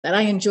that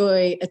I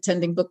enjoy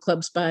attending book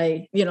clubs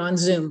on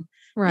Zoom.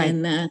 Right.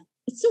 And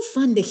it's so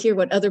fun to hear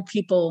what other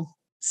people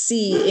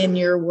see in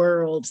your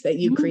world that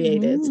you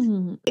created.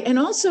 And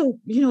also,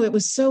 it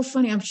was so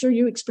funny. I'm sure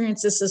you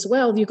experienced this as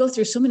well. You go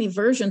through so many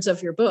versions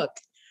of your book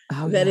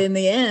that in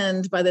the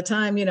end, by the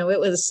time, it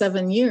was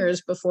 7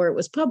 years before it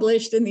was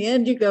published, in the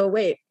end, you go,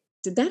 wait,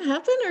 did that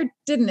happen or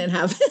didn't it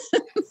happen?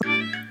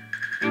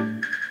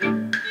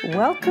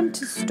 Welcome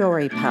to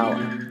Story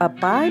Power, a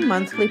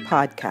bi-monthly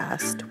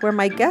podcast where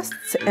my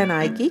guests and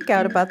I geek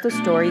out about the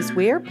stories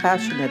we're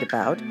passionate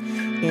about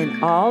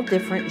in all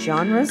different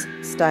genres,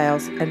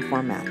 styles, and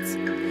formats.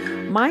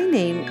 My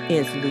name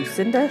is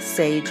Lucinda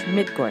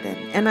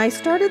Sage-Midgorden, and I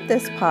started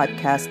this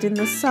podcast in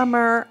the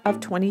summer of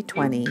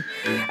 2020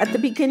 at the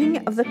beginning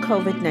of the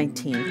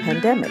COVID-19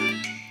 pandemic.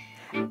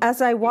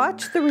 As I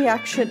watched the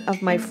reaction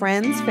of my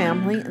friends,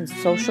 family, and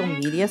social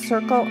media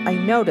circle, I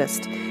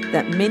noticed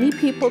that many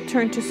people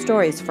turned to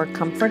stories for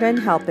comfort and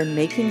help in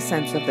making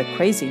sense of the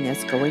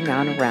craziness going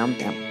on around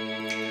them.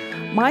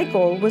 My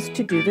goal was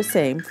to do the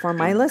same for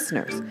my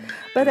listeners,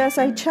 but as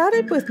I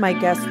chatted with my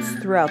guests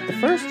throughout the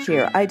first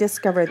year, I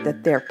discovered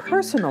that their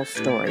personal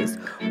stories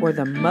were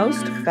the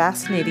most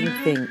fascinating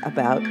thing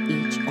about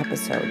each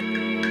episode.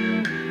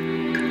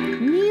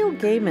 Neil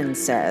Gaiman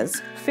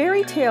says,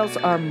 "Fairy tales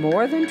are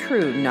more than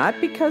true not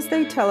because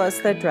they tell us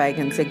that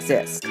dragons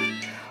exist,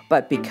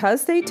 but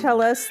because they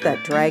tell us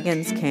that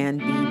dragons can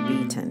be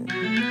beaten."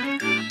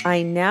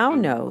 I now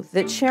know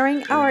that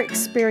sharing our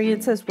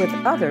experiences with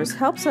others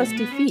helps us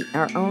defeat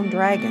our own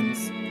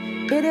dragons.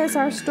 It is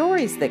our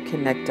stories that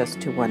connect us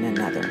to one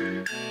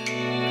another.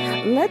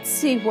 Let's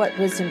see what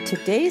wisdom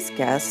today's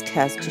guest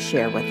has to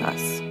share with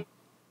us.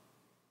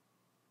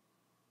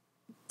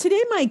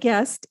 Today, my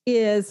guest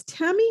is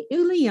Tammy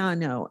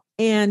Euliano,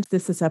 and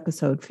this is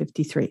episode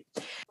 53.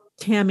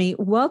 Tammy,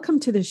 welcome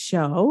to the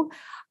show.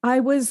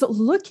 I was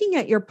looking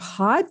at your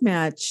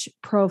Podmatch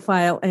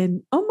profile,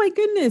 and oh my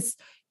goodness,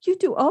 you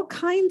do all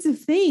kinds of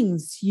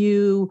things.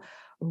 You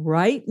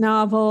write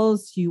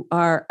novels, you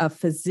are a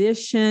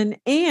physician,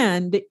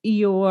 and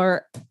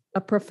you're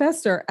a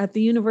professor at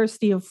the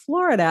University of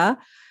Florida.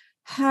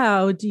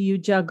 How do you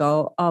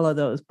juggle all of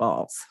those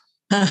balls?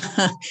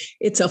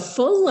 It's a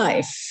full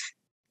life.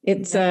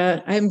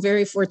 I'm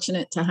very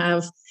fortunate to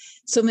have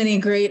so many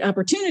great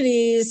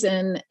opportunities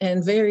and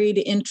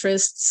varied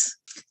interests.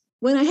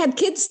 When I had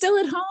kids still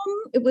at home,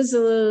 it was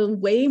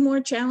way more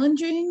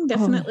challenging,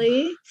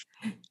 definitely.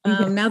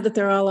 Yes. Now that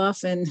they're all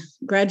off in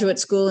graduate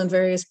school in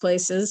various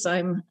places,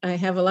 I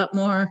have a lot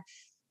more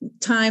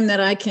time that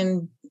I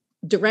can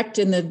direct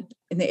in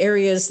the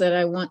areas that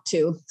I want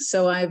to.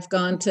 So I've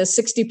gone to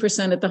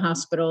 60% at the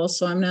hospital,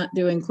 so I'm not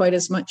doing quite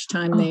as much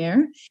time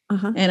there.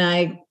 Uh-huh. And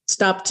I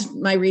stopped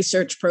my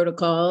research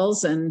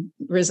protocols and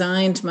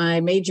resigned my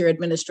major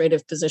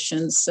administrative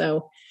positions.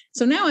 So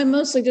now I'm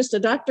mostly just a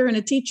doctor and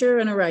a teacher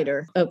and a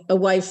writer, a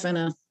wife and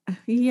a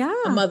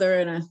mother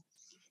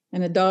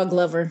and a dog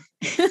lover.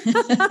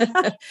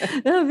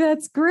 Oh,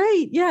 that's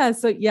great. Yeah.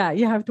 So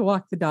you have to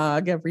walk the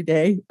dog every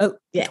day.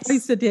 Yes.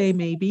 Twice a day,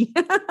 maybe.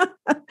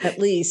 At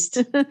least.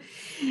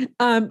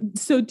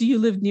 So do you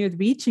live near the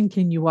beach and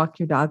can you walk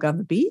your dog on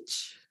the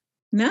beach?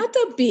 Not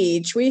the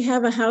beach. We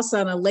have a house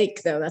on a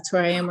lake, though. That's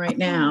where I am right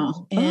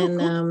now.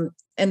 And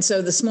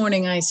so this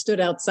morning I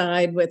stood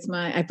outside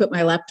I put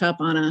my laptop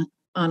on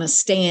a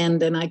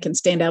stand, and I can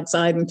stand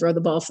outside and throw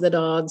the ball for the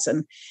dogs,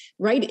 and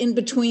right in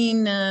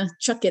between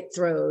chuck it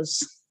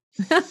throws.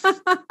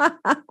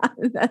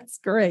 That's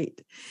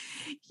great.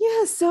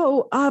 Yeah.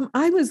 So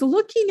I was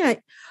looking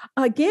at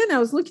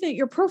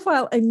your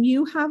profile, and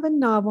you have a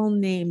novel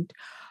named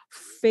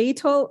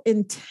Fatal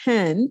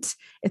Intent.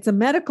 It's a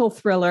medical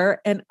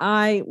thriller. And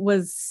I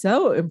was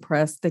so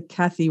impressed that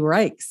Kathy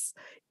Reichs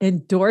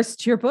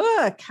endorsed your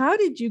book. How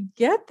did you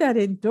get that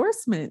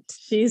endorsement?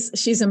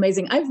 She's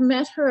amazing. I've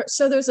met her.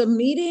 So there's a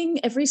meeting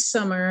every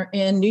summer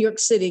in New York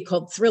City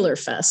called Thriller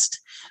Fest,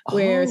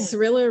 where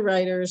thriller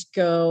writers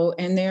go,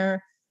 and they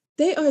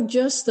are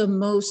just the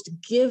most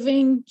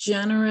giving,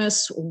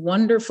 generous,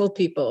 wonderful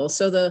people.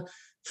 So the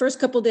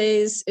first couple of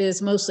days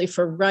is mostly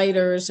for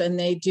writers, and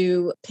they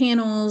do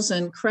panels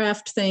and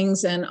craft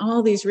things, and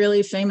all these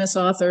really famous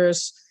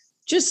authors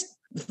just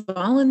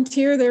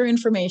volunteer their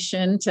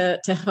information to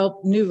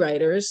help new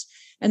writers.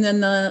 And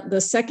then the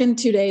second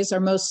 2 days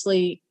are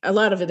mostly, a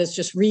lot of it is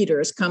just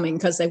readers coming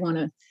because they want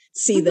to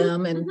see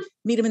them and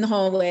meet them in the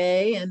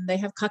hallway. And they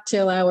have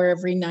cocktail hour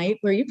every night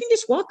where you can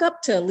just walk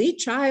up to Lee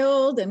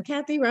Child and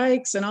Kathy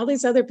Reichs and all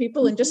these other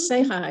people and just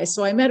say hi.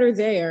 So I met her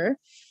there.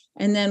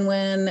 And then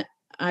when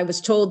I was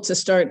told to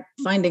start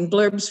finding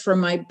blurbs for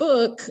my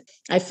book,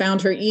 I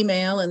found her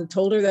email and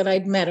told her that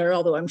I'd met her,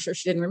 although I'm sure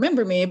she didn't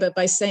remember me, but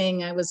by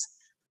saying I was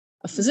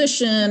a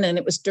physician and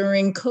it was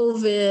during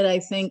COVID, I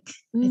think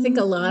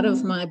a lot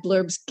of my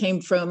blurbs came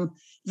from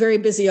very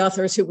busy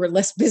authors who were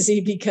less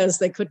busy because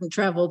they couldn't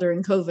travel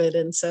during COVID.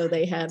 And so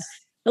they had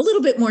a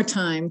little bit more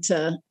time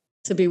to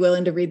be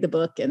willing to read the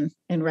book and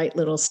write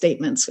little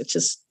statements, which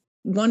is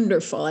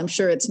wonderful. I'm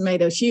sure it's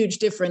made a huge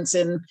difference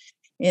in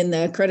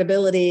the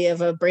credibility of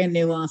a brand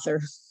new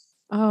author.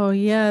 Oh,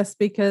 yes,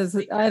 because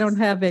I don't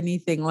have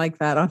anything like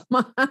that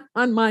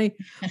on my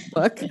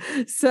book.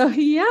 So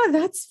yeah,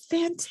 that's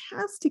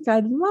fantastic.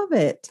 I love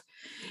it.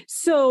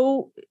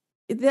 So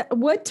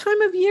what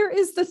time of year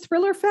is the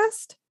Thriller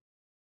Fest?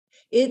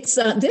 It's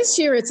this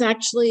year, it's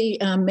actually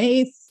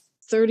May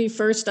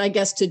 31st, I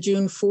guess, to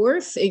June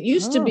 4th. It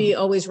used to be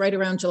always right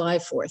around July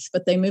 4th,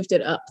 but they moved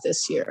it up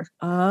this year.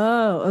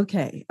 Oh,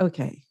 okay.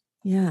 Okay.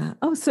 Yeah.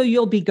 Oh, so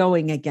you'll be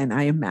going again,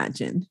 I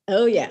imagine.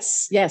 Oh,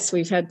 yes. Yes.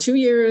 We've had 2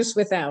 years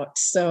without.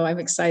 So I'm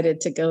excited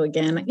to go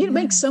again. You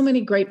make so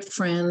many great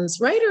friends.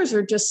 Writers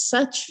are just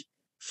such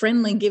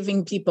friendly,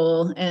 giving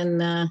people.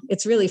 And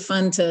it's really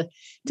fun to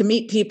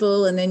meet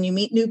people. And then you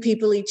meet new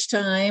people each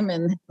time.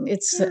 And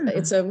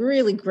it's a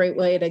really great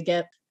way to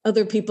get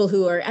other people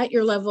who are at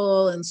your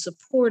level and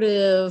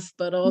supportive,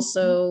 but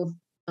also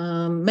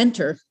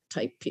mentor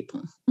type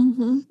people.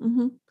 Mm-hmm,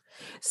 mm-hmm.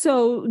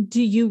 So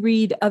do you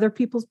read other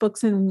people's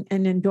books and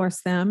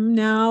endorse them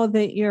now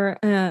that you're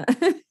a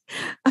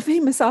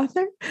famous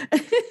author?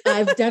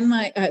 I've done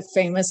my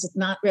famous,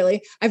 not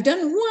really. I've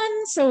done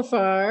one so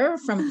far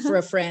for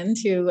a friend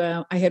who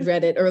I had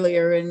read it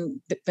earlier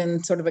and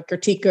been sort of a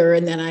critiquer.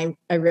 And then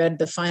I read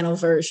the final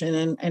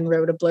version and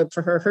wrote a blurb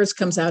for her. Hers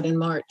comes out in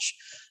March.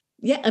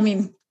 Yeah. I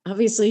mean,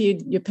 obviously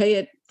you pay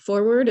it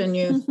forward and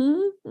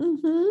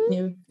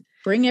you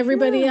bring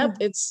everybody up.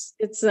 It's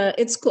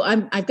cool.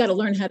 I've got to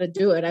learn how to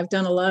do it. I've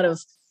done a lot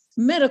of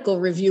medical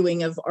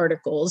reviewing of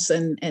articles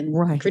and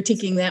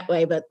critiquing that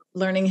way, but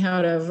learning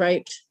how to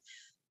write,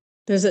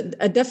 there's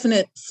a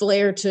definite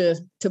flair to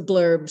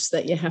blurbs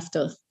that you have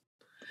to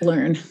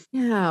learn.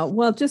 Yeah.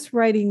 Well, just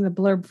writing the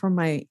blurb for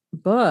my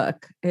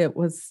book, that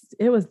was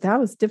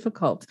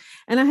difficult.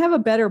 And I have a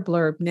better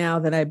blurb now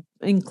that I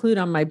include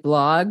on my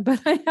blog, but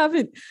I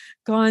haven't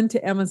gone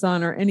to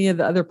Amazon or any of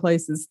the other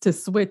places to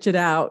switch it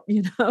out,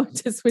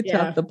 to switch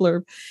out the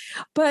blurb.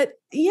 But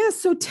yeah,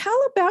 so tell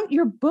about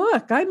your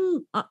book.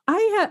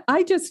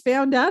 I just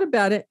found out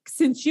about it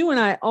since you and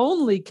I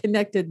only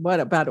connected,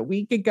 about a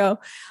week ago.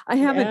 I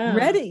haven't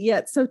read it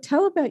yet. So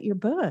tell about your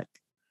book.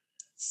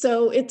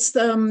 So it's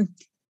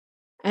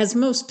as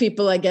most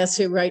people, I guess,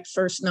 who write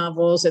first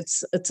novels,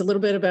 it's a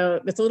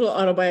little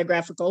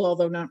autobiographical,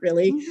 although not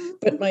really. Mm-hmm.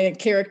 But my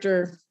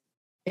character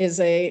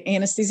is a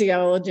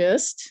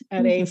anesthesiologist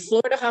at a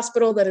Florida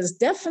hospital that is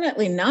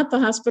definitely not the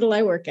hospital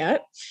I work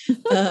at.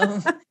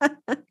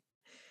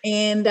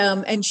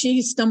 And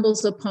she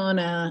stumbles upon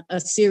a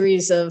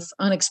series of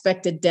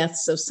unexpected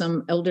deaths of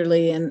some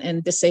elderly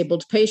and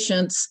disabled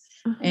patients,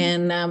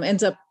 and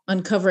ends up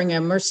uncovering a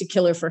mercy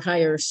killer for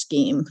hire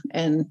scheme.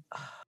 And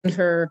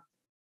her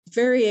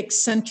very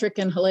eccentric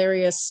and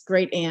hilarious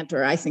great aunt,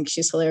 or I think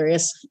she's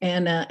hilarious,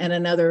 and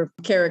another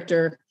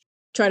character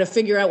try to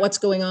figure out what's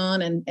going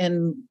on.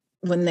 And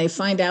when they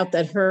find out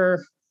that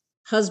her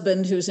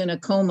husband, who's in a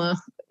coma,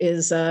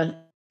 is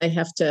they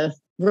have to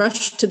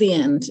rush to the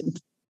end and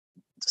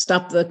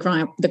stop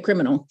the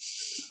criminal.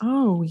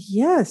 Oh,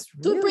 yes.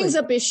 Really? So it brings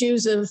up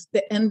issues of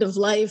the end of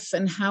life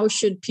and how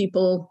should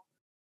people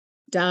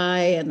die.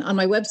 And on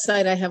my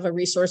website, I have a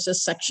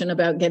resources section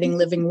about getting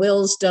living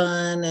wills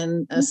done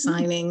and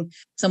assigning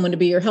someone to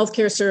be your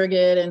healthcare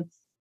surrogate. And,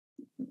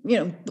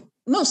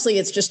 mostly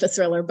it's just a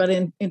thriller, but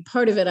in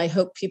part of it, I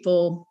hope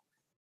people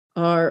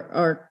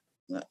are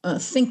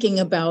thinking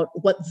about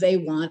what they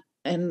want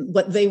and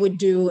what they would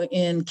do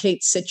in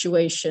Kate's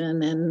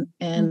situation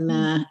and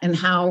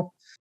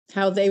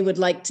how they would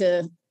like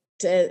to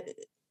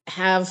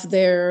have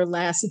their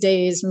last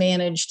days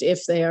managed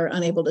if they are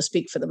unable to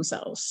speak for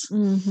themselves.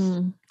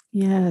 Mm-hmm.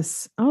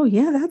 Yes. Oh,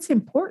 yeah, that's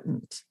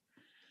important.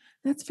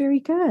 That's very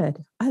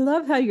good. I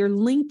love how you're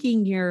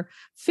linking your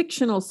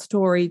fictional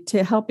story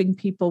to helping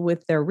people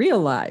with their real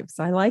lives.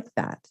 I like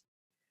that.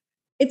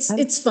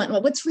 It's fun.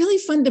 Well, what's really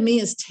fun to me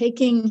is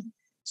taking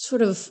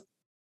sort of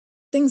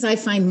things I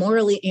find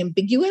morally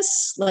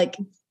ambiguous. Like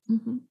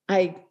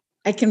I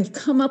can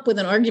come up with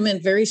an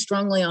argument very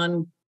strongly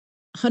on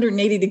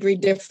 180-degree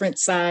different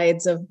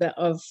sides of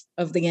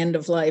the end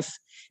of life,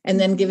 and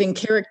then giving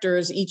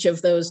characters each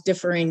of those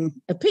differing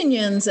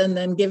opinions, and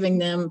then giving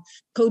them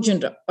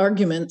cogent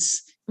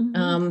arguments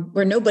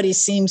where nobody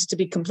seems to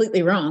be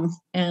completely wrong.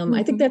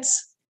 I think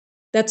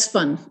that's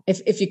fun.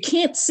 If you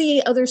can't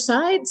see other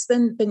sides,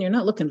 then you're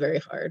not looking very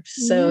hard.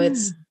 So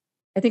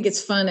I think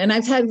it's fun, and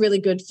I've had really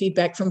good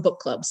feedback from book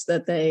clubs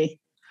that they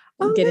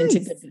get into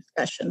good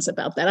discussions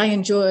about that. I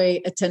enjoy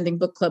attending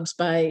book clubs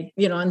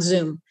on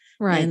Zoom.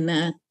 Right.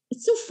 And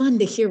it's so fun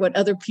to hear what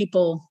other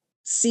people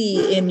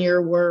see in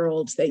your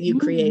world that you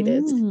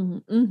created.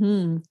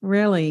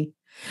 Really?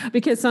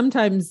 Because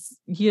sometimes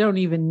you don't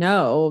even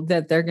know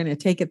that they're going to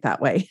take it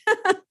that way.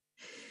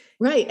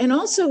 Right. And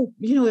also,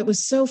 it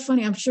was so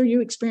funny. I'm sure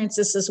you experienced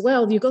this as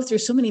well. You go through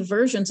so many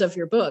versions of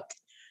your book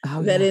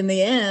that in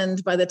the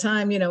end, by the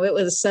time, it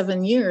was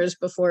 7 years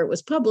before it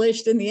was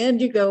published, in the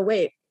end, you go,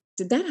 wait,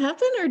 did that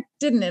happen or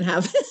didn't it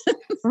happen?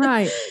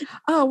 Right.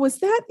 Oh, was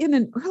that in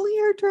an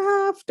earlier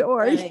draft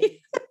or? Right.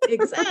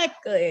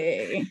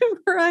 Exactly.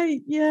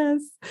 Right.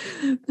 Yes.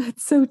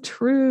 That's so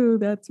true.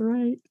 That's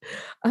right.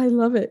 I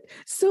love it.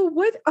 So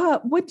what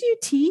do you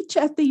teach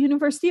at the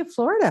University of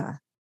Florida?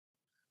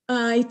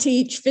 I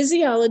teach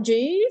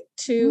physiology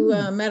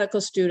to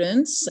medical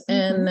students,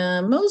 and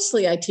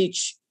mostly I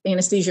teach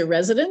anesthesia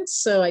residents.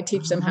 So I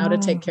teach them how to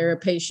take care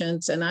of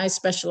patients, and I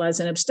specialize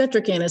in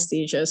obstetric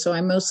anesthesia. So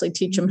I mostly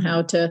teach them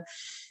how to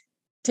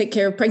take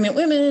care of pregnant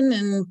women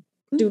and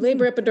do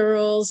labor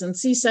epidurals and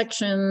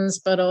C-sections,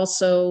 but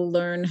also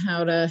learn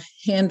how to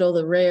handle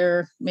the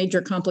rare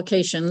major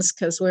complications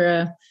because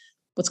we're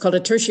what's called a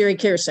tertiary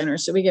care center.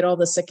 So we get all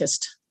the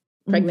sickest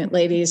pregnant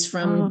ladies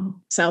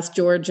from South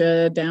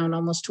Georgia down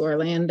almost to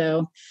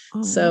Orlando.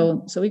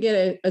 So we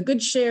get a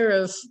good share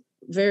of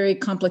very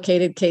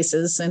complicated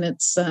cases, and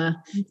it's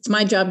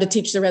my job to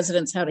teach the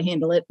residents how to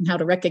handle it and how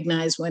to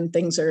recognize when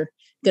things are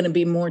going to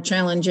be more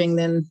challenging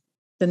than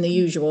the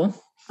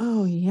usual.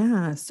 Oh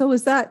yeah. So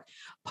is that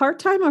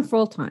part-time or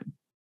full-time?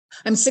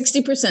 I'm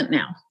 60%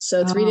 now.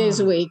 So 3 days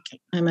a week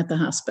I'm at the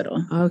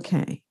hospital.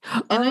 Okay.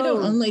 And I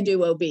don't only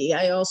do OB.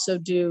 I also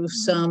do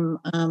some,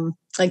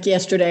 like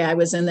yesterday I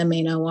was in the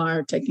main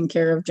OR taking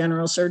care of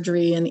general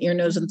surgery and ear,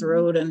 nose, and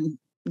throat and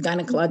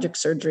gynecologic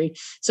surgery.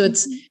 So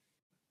it's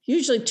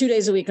usually 2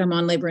 days a week I'm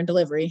on labor and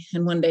delivery,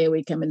 and 1 day a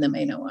week I'm in the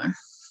main OR.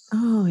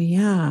 Oh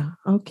yeah.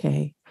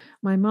 Okay.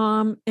 My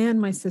mom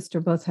and my sister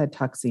both had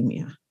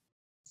toxemia.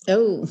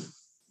 Oh.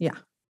 Yeah.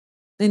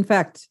 In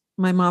fact,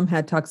 my mom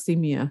had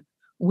toxemia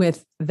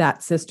with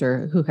that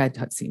sister who had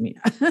toxemia.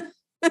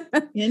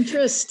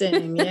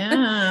 Interesting.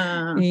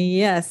 Yeah.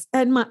 Yes.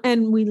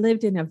 And we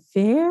lived in a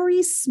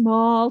very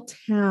small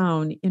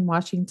town in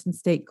Washington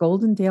State,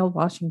 Goldendale,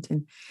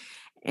 Washington.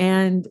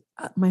 And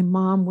my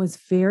mom was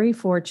very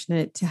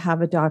fortunate to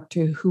have a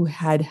doctor who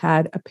had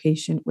had a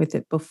patient with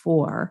it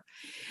before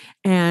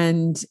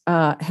and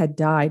had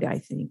died, I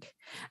think.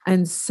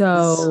 And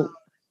so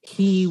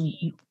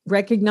he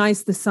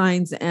recognized the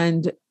signs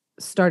and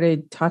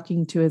started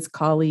talking to his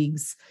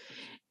colleagues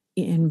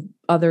in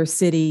other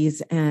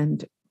cities.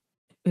 And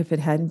if it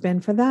hadn't been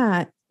for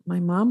that,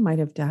 my mom might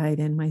have died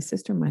and my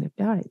sister might have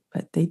died,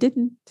 but they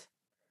didn't.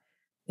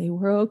 They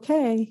were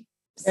okay.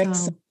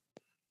 So,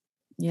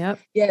 yep.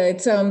 Yeah,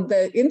 it's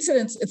the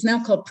incidence, it's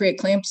now called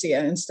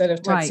preeclampsia instead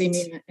of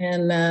toxemia. Right.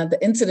 And the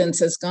incidence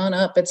has gone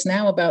up. It's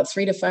now about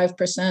 3 to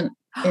 5%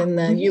 in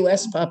the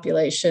US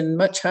population,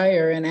 much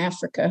higher in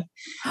Africa.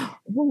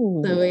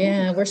 Ooh. So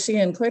yeah, we're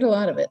seeing quite a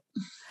lot of it.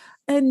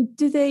 And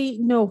do they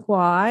know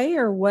why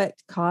or what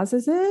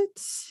causes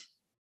it?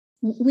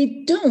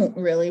 We don't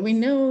really. We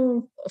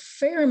know a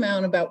fair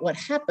amount about what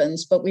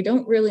happens, but we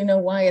don't really know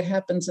why it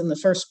happens in the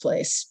first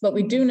place. But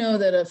we do know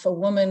that if a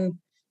woman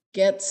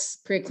gets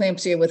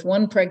preeclampsia with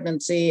one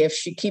pregnancy, if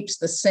she keeps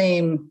the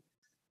same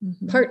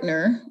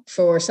partner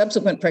for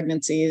subsequent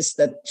pregnancies,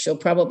 that she'll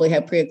probably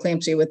have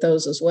preeclampsia with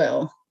those as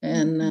well.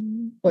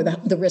 And or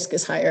the risk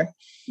is higher.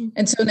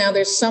 And so now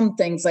there's some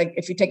things like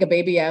if you take a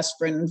baby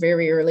aspirin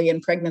very early in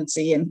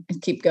pregnancy and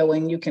keep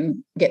going, you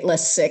can get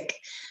less sick.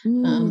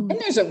 And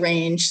there's a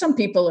range. Some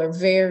people are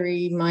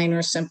very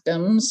minor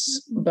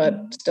symptoms,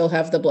 but still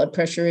have the blood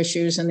pressure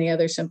issues and the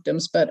other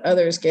symptoms, but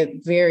others get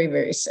very,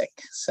 very sick.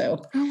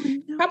 So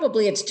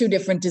probably it's two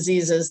different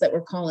diseases that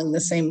we're calling the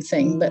same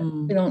thing, but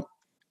we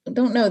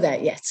don't know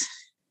that yet.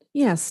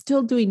 Yeah,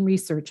 still doing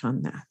research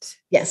on that.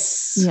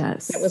 Yes.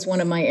 That was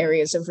one of my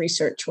areas of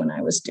research when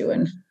I was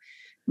doing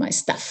my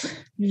stuff.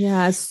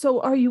 Yeah. So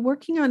are you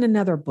working on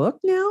another book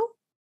now?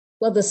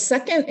 Well, the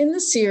second in the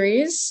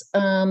series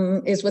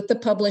is with the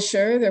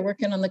publisher. They're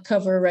working on the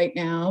cover right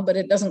now, but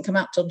it doesn't come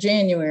out till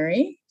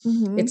January.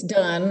 It's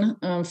done.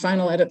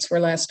 Final edits were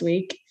last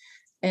week.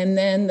 And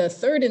then the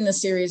third in the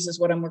series is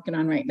what I'm working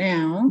on right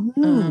now.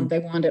 They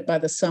want it by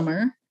the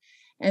summer.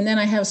 And then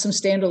I have some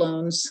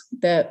standalones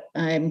that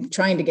I'm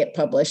trying to get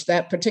published.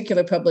 That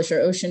particular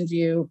publisher, Ocean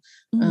View,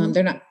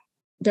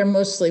 they're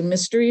mostly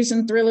mysteries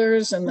and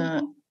thrillers. And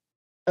the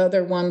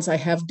other ones I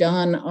have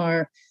done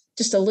are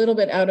just a little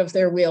bit out of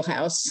their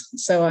wheelhouse.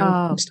 So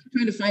I'm still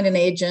trying to find an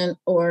agent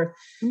or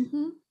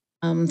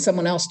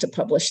someone else to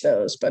publish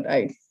those. But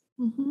I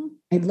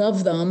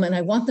love them and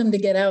I want them to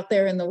get out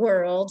there in the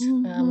world.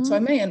 So I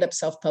may end up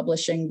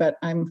self-publishing, but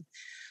I'm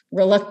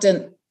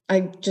reluctant.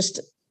 I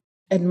just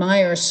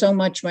admire so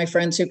much my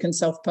friends who can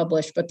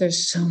self-publish, but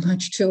there's so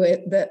much to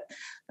it that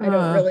I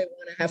don't really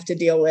want to have to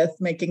deal with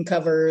making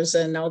covers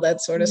and all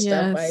that sort of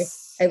stuff.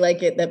 I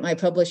like it that my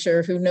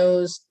publisher, who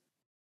knows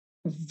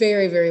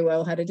very, very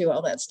well how to do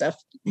all that stuff,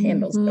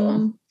 handles it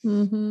all.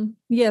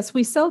 Yes,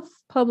 we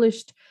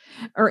self-published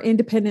or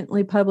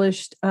independently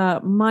published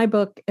my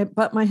book,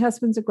 but my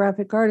husband's a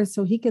graphic artist,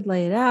 so he could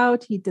lay it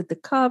out. He did the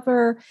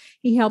cover.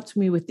 He helped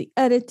me with the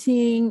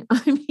editing.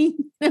 I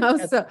mean,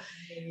 so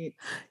great.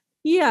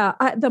 Yeah,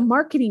 the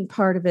marketing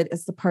part of it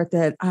is the part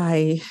that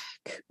I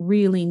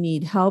really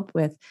need help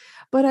with.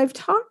 But I've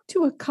talked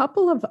to a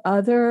couple of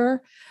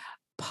other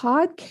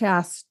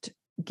podcast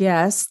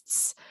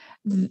guests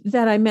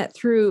that I met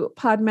through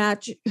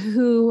Podmatch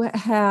who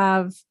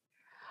have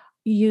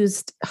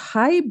used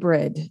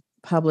hybrid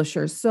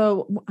publishers.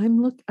 So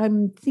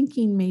I'm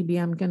thinking maybe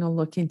I'm going to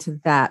look into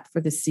that for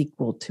the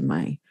sequel to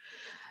my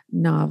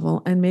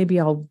novel, and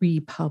maybe I'll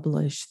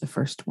republish the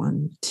first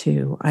one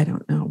too. I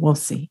don't know. We'll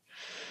see.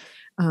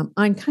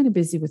 I'm kind of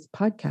busy with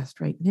podcast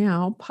right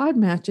now.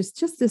 Podmatch is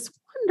just this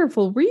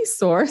wonderful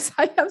resource.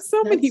 I have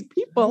so many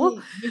people.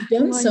 Great. You've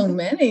done so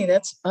many.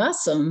 That's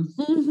awesome.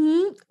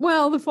 Mm-hmm.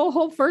 Well, the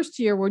whole first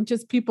year were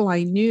just people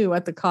I knew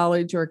at the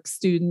college, or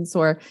students,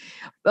 or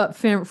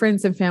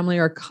friends and family,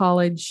 or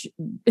college,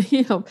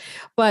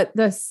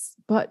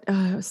 but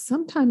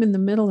sometime in the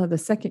middle of the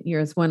second year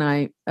is when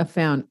I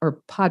found, or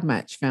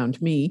Podmatch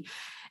found me.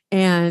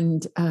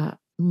 And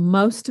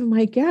most of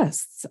my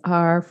guests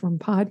are from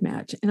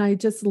Podmatch. And I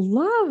just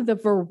love the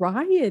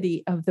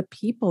variety of the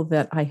people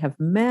that I have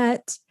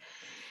met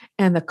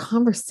and the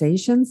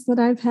conversations that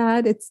I've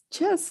had. It's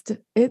just,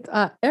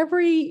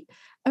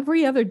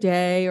 every other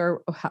day,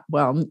 or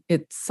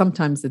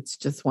sometimes it's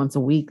just once a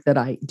week that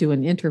I do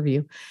an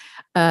interview.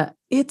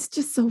 It's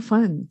just so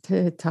fun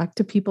to talk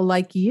to people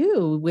like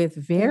you with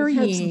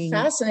varying, you've had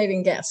some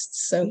fascinating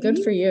guests. So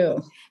good for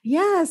you.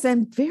 Yes,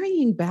 and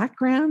varying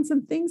backgrounds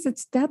and things.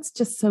 That's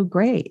just so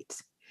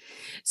great.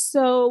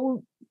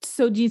 So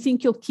do you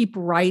think you'll keep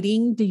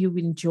writing? Do you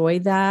enjoy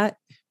that?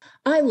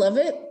 I love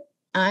it.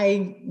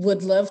 I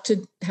would love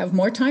to have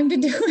more time to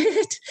do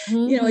it.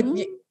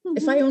 Mm-hmm.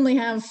 If I only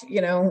have,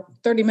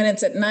 30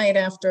 minutes at night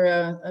after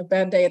a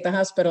bad day at the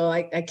hospital,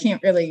 I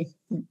can't really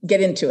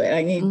get into it.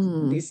 I need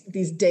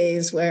these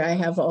days where I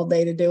have all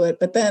day to do it.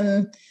 But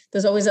then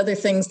there's always other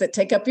things that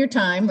take up your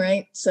time,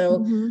 right?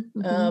 So,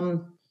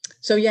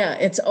 so yeah,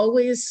 it's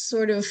always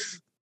sort of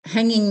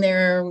hanging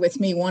there with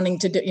me, wanting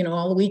to do,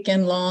 all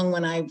weekend long,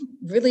 when I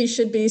really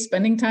should be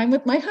spending time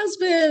with my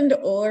husband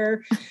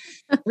or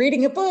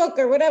reading a book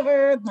or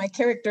whatever. My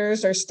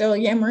characters are still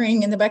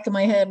yammering in the back of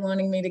my head,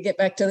 wanting me to get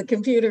back to the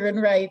computer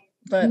and write.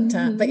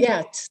 But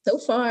yeah, so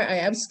far I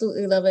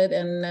absolutely love it,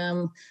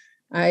 and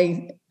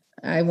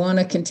I want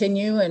to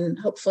continue, and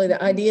hopefully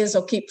the ideas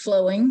will keep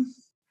flowing.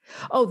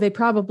 Oh, they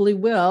probably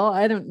will.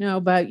 I don't know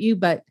about you,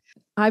 but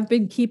I've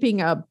been keeping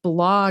a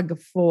blog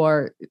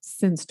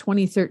since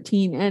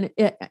 2013. And,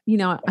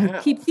 wow. I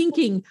keep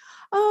thinking,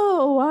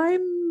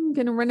 I'm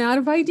going to run out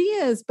of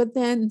ideas, but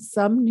then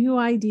some new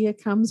idea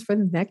comes for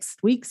the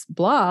next week's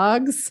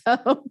blog.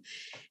 So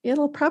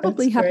it'll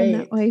probably happen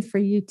that way for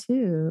you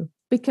too,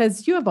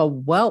 because you have a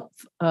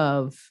wealth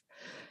of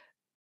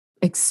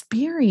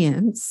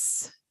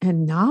experience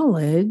and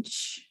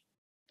knowledge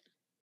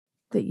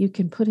that you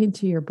can put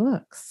into your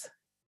books.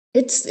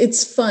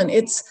 It's fun.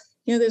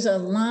 There's a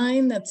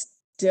line that's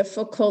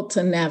difficult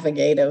to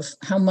navigate of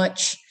how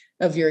much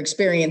of your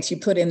experience you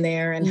put in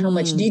there and how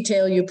much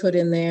detail you put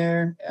in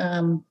there.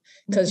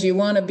 Because you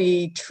want to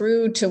be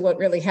true to what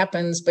really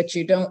happens, but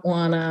you don't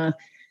want to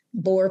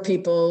bore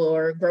people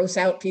or gross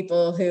out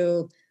people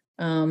who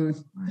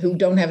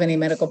don't have any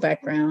medical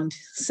background.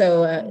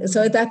 So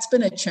that's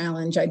been a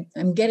challenge.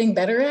 I'm getting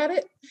better at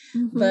it,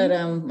 but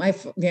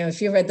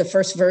if you read the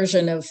first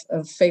version of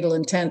Fatal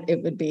Intent,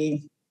 it would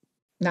be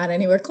not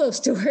anywhere close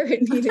to where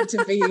it needed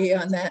to be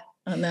on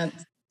that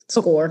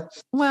score.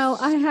 Well,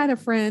 I had a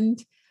friend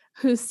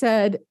who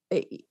said,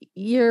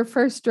 your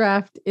first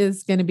draft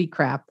is going to be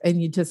crap,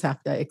 and you just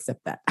have to accept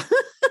that.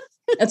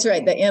 That's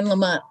right. The Anne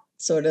Lamott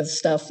sort of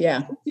stuff.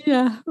 Yeah.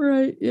 Yeah.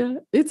 Right. Yeah.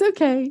 It's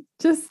okay.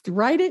 Just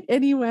write it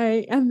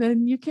anyway, and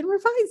then you can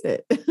revise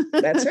it.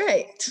 That's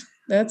right.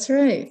 That's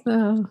right.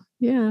 So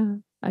yeah,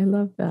 I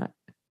love that.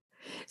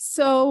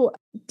 So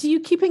do you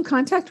keep in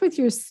contact with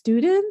your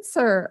students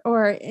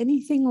or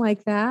anything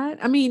like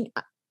that? I mean,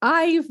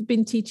 I've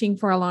been teaching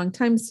for a long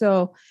time,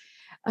 so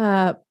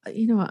I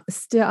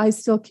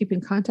still keep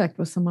in contact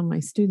with some of my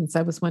students.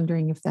 I was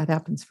wondering if that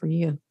happens for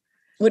you.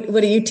 What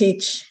do you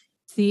teach?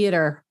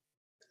 Theater.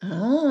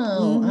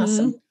 Oh,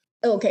 awesome.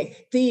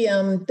 Okay.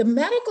 The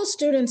medical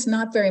students,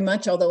 not very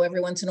much, although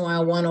every once in a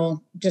while one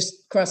will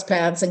just cross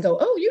paths and go,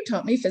 oh, you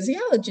taught me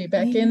physiology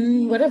back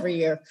in whatever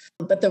year.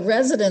 But the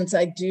residents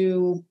I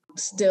do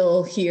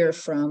still hear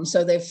from.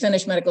 So they've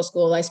finished medical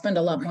school. I spend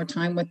a lot more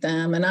time with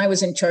them. And I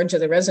was in charge of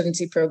the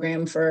residency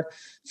program for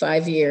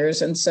 5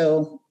 years. And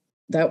so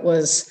that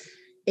was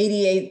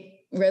 88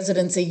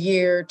 residents a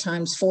year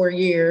times 4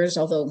 years,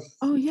 although.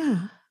 Oh,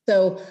 yeah.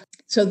 So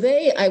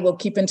I will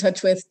keep in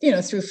touch with,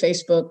 through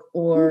Facebook,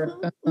 or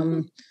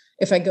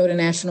if I go to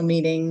national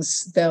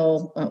meetings,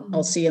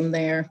 I'll see them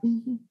there.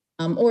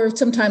 Or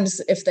sometimes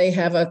if they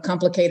have a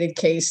complicated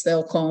case,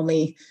 they'll call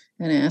me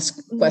and ask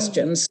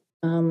questions.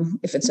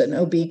 If it's an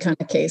OB kind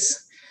of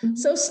case.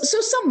 So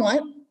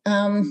somewhat,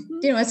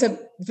 it's a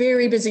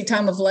very busy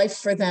time of life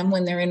for them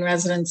when they're in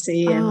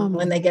residency and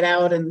when they get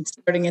out and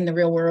starting in the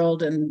real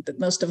world. And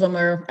most of them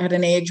are at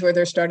an age where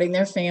they're starting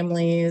their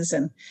families.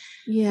 And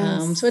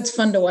so it's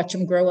fun to watch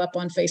them grow up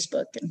on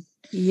Facebook. And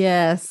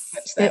yes,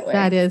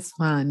 that is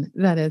fun.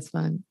 That is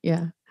fun.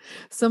 Yeah.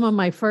 Some of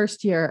my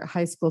first year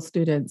high school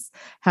students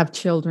have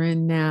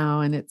children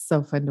now, and it's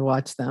so fun to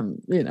watch them.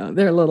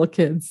 They're little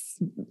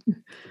kids,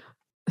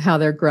 how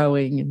they're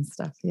growing and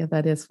stuff. Yeah,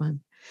 that is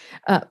fun.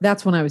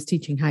 That's when I was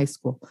teaching high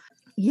school.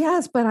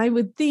 Yes, but I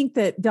would think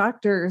that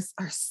doctors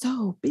are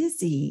so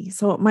busy,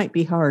 so it might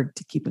be hard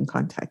to keep in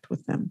contact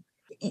with them.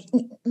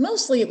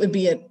 Mostly it would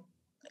be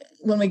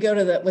when we go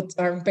to what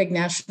our big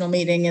national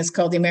meeting is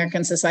called the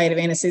American Society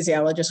of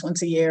Anesthesiologists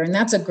once a year. And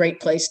that's a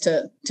great place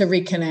to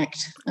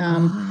reconnect.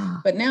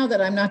 But now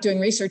that I'm not doing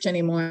research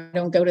anymore, I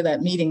don't go to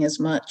that meeting as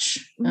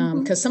much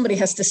because somebody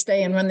has to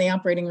stay and run the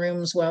operating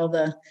rooms while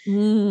the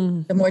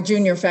more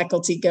junior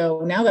faculty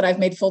go. Now that I've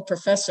made full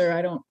professor,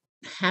 I don't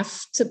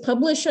have to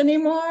publish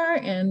anymore.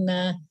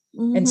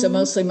 And so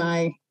mostly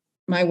my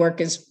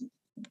work is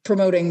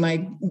promoting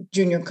my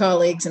junior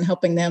colleagues and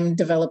helping them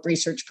develop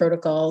research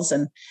protocols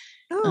and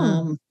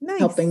nice.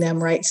 Helping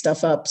them write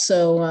stuff up.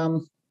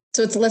 So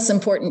it's less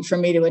important for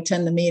me to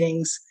attend the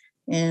meetings,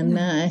 and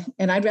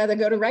I'd rather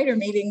go to writer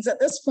meetings at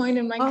this point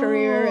in my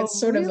career. It's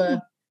sort of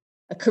a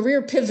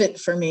career pivot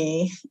for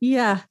me.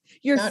 Yeah,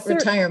 you're not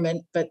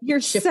retirement, but your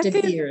shifted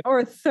gears.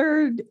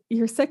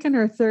 Your second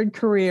or third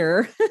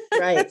career,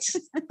 right?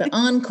 The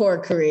encore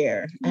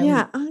career.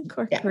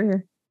 Encore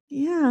career.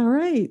 Yeah,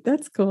 right.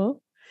 That's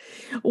cool.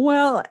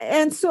 Well,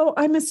 and so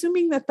I'm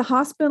assuming that the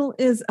hospital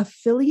is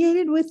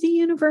affiliated with the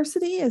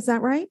university. Is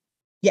that right?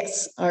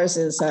 Yes. Ours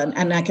is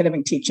an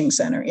academic teaching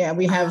center. Yeah,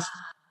 we have,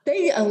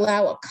 they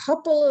allow a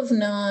couple of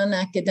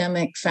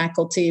non-academic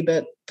faculty,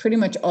 but pretty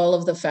much all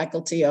of the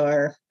faculty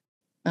are,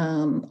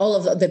 all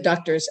of the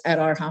doctors at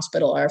our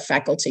hospital are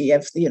faculty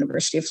of the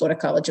University of Florida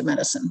College of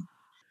Medicine.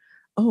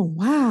 Oh,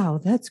 wow.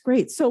 That's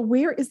great. So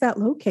where is that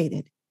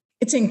located?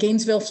 It's in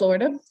Gainesville,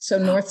 Florida. So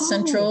north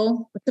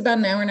central. It's about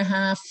an hour and a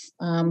half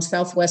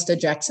southwest of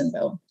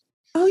Jacksonville.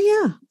 Oh,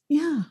 yeah.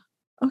 Yeah.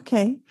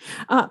 Okay.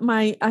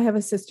 I have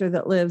a sister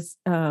that lives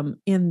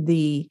in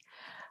the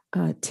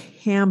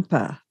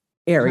Tampa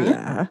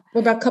area.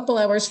 We're about a couple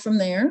hours from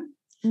there.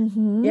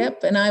 Mm-hmm.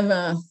 Yep. And I'm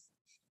a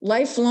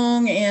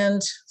lifelong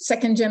and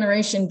second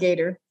generation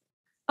Gator.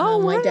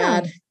 My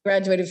dad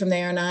graduated from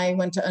there, and I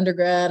went to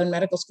undergrad and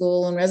medical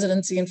school and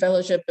residency and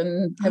fellowship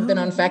and have been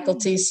on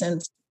faculty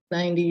since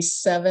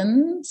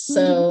 97.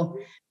 So,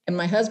 and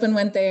my husband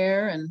went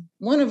there, and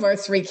one of our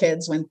three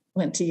kids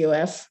went to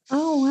UF.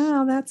 Oh,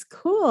 wow. That's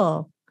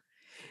cool.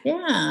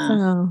 Yeah.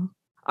 So,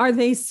 are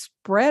they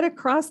spread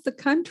across the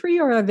country,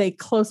 or are they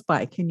close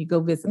by? Can you go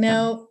visit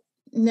them?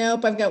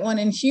 Nope. I've got one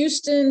in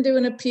Houston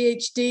doing a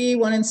PhD,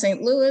 one in St.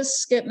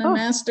 Louis getting a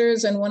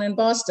master's, and one in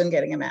Boston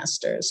getting a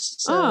master's.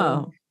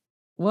 So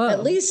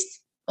at least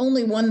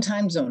only one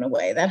time zone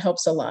away. That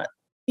helps a lot.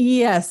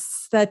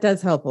 Yes, that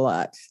does help a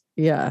lot.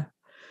 Yeah.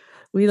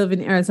 We live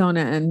in Arizona,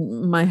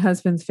 and my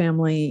husband's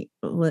family,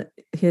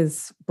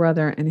 his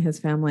brother and his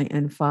family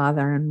and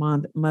father and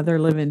mother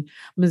live in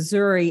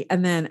Missouri.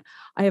 And then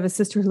I have a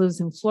sister who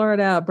lives in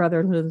Florida, a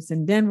brother who lives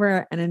in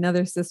Denver, and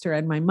another sister,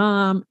 and my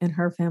mom and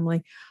her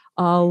family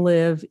all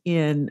live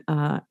in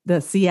the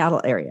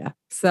Seattle area.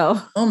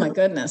 So, oh my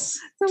goodness,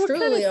 so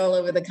truly all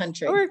over the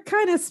country. We're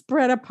kind of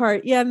spread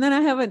apart. Yeah. And then I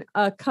have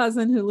a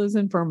cousin who lives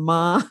in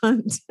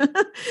Vermont.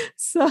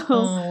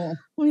 So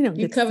we don't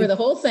get cover the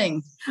whole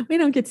thing. We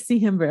don't get to see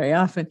him very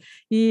often.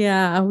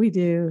 Yeah, we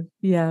do.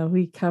 Yeah.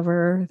 We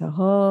cover the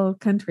whole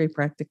country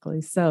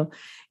practically. So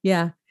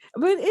yeah.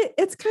 But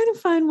it's kind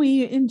of fun.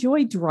 We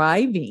enjoy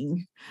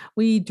driving.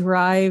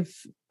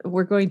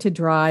 We're going to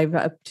drive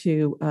up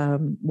to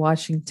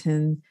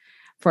Washington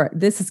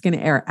this is going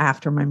to air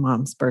after my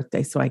mom's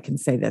birthday, so I can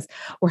say this.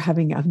 We're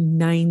having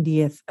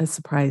a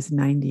surprise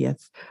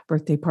 90th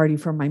birthday party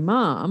for my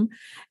mom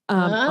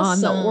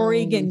on the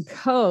Oregon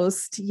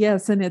coast.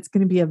 Yes, and it's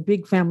going to be a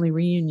big family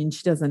reunion.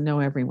 She doesn't know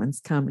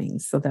everyone's coming,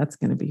 so that's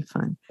going to be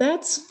fun.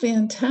 That's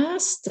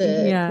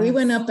fantastic. Yeah. We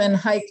went up and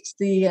hiked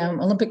the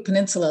Olympic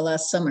Peninsula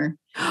last summer.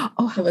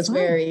 Oh, it was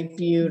very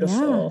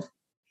beautiful. Yeah.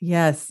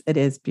 Yes, it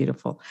is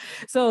beautiful.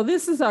 So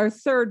this is our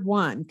third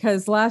one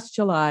because last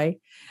July,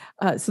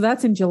 so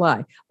that's in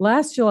July.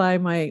 Last July,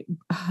 my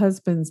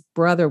husband's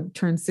brother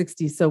turned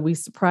 60. So we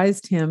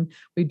surprised him.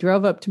 We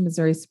drove up to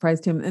Missouri,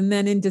 surprised him. And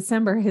then in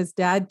December, his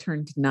dad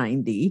turned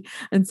 90.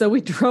 And so we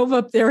drove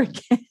up there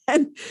again.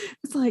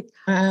 It's like,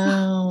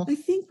 wow. I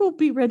think we'll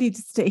be ready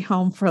to stay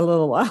home for a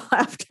little while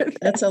after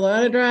that. That's a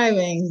lot of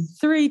driving.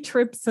 3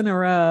 trips in a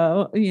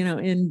row,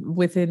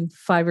 within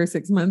 5 or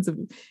 6 months of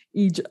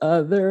each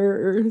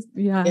other.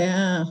 Yeah.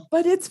 Yeah.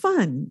 But it's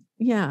fun.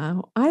 Yeah.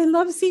 I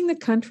love seeing the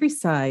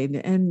countryside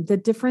and the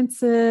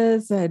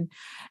differences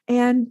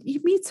and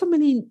you meet so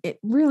many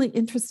really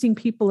interesting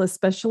people,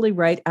 especially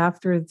right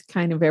after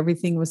kind of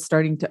everything was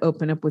starting to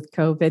open up with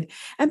COVID,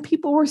 and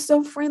people were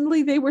so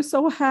friendly. They were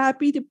so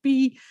happy to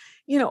be,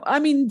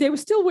 they were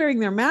still wearing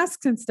their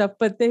masks and stuff,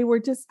 but they were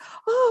just,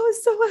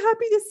 so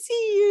happy to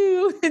see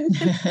you.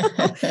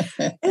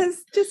 And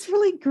it's just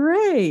really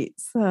great.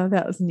 So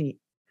that was neat.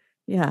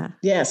 Yeah.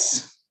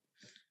 Yes.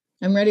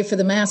 I'm ready for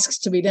the masks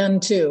to be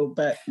done too,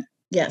 but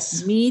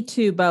yes. Me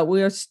too, but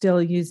we're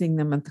still using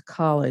them at the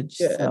college.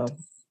 Good. So,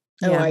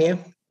 yeah. Are you?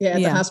 Yeah,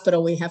 at the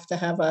hospital, we have to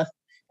have a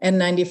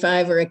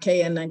N95 or a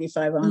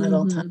KN95 on at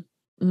all times.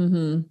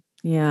 Mm-hmm.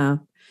 Yeah.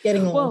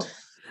 Getting old.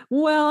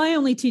 Well, I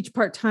only teach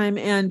part-time,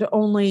 and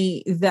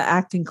only the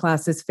acting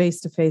class is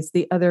face-to-face.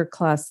 The other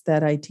class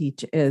that I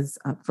teach is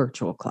a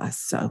virtual class.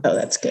 So,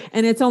 that's good.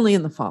 And it's only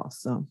in the fall.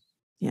 So,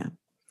 yeah.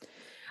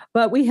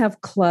 But we have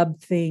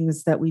club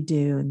things that we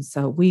do. And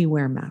so we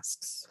wear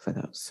masks for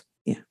those.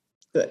 Yeah.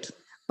 Good.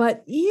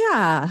 But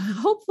yeah,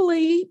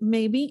 hopefully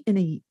maybe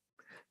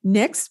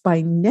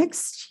by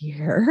next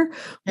year,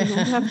 we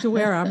won't have to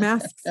wear our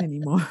masks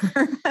anymore.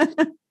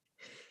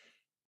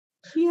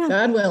 Yeah.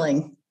 God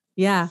willing.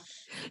 Yeah.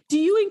 Do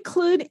you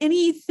include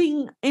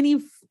anything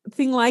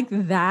like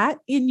that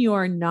in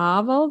your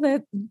novel,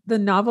 that the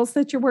novels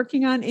that you're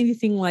working on,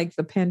 anything like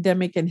the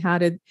pandemic, and how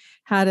did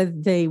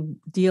they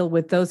deal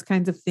with those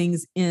kinds of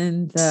things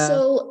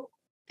So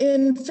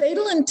in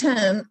Fatal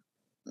Intent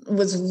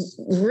was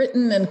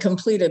written and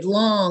completed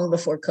long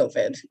before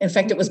COVID. In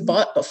fact, it was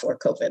bought before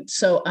COVID.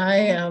 So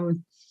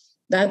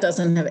that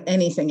doesn't have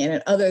anything in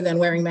it other than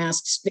wearing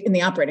masks in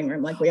the operating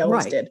room like we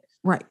always did.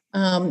 Right.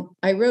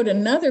 I wrote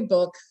another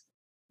book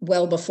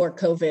well before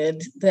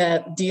COVID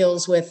that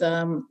deals with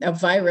a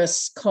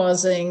virus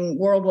causing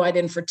worldwide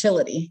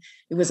infertility.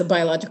 It was a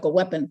biological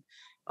weapon.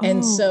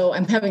 And so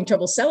I'm having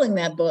trouble selling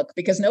that book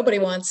because nobody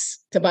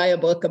wants to buy a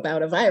book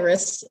about a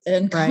virus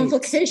and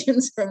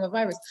complications from a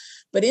virus.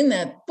 But in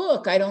that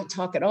book, I don't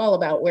talk at all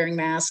about wearing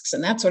masks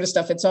and that sort of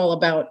stuff. It's all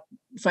about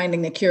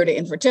finding the cure to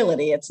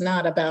infertility. It's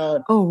not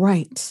about,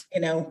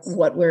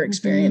 what we're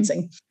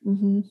experiencing.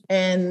 Mm-hmm.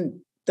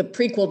 And the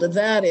prequel to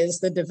that is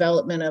the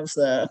development of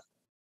the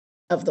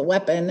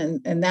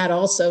weapon. And that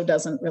also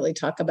doesn't really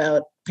talk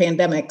about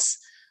pandemics.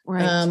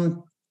 Right.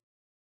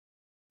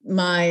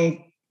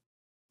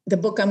 The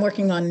book I'm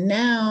working on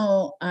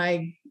now,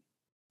 I,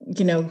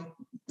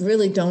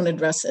 really don't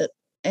address it.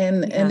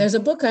 And there's a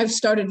book I've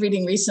started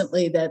reading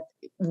recently that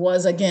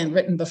was, again,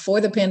 written before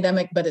the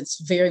pandemic, but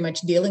it's very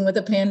much dealing with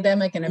the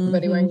pandemic and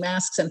everybody wearing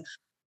masks. And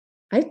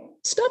I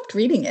stopped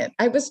reading it.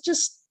 It was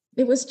just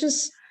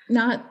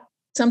not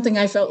something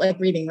I felt like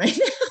reading right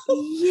now.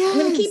 Yes. I'm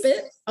going to keep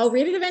it. I'll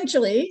read it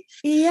eventually.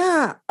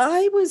 Yeah,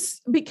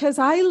 because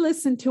I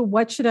listened to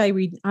What Should I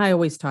Read? I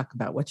always talk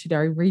about What Should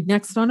I Read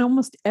Next on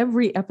almost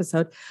every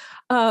episode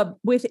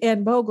with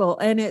Ann Bogle.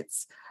 And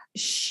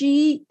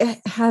she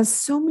has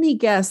so many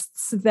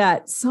guests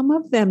that some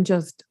of them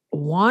just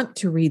want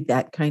to read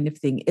that kind of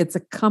thing. It's a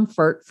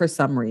comfort for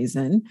some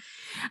reason.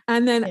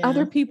 And then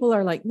other people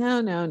are like,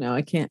 no,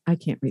 I can't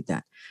read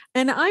that.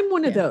 And I'm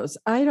one of those.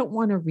 I don't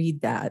want to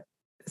read that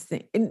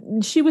thing.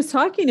 And she was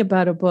talking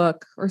about a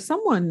book, or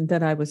someone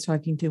that I was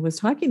talking to was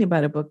talking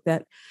about a book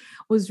that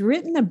was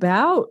written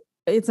about,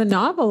 it's a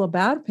novel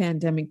about a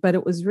pandemic, but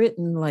it was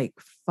written like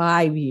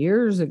 5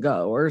 years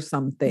ago or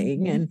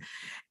something.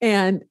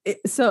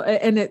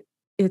 Mm-hmm.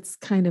 It's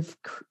kind of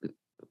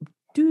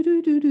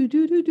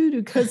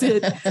because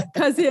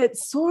it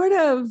sort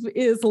of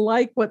is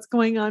like what's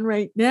going on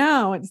right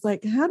now. It's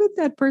like, how did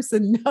that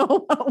person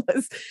know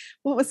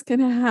what was going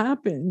to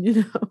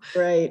happen?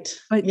 Right.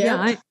 But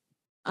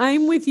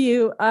I'm with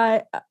you.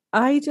 I'm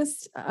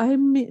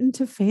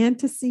into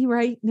fantasy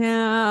right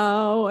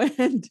now,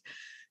 and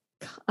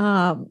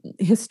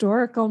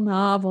historical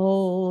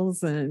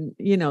novels, and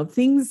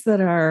things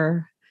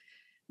that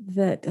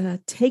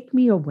take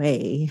me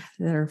away,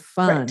 that are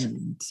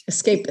fun,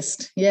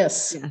 escapist.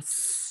 Yes.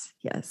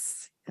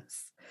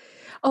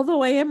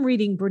 Although I am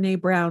reading Brene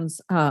Brown's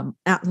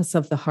Atlas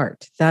of the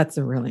Heart. That's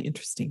a really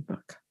interesting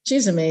book.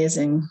 She's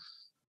amazing.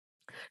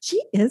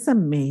 She is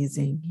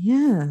amazing.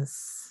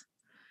 Yes.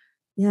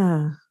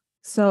 Yeah.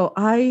 So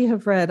I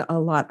have read a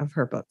lot of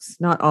her books,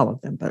 not all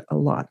of them, but a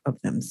lot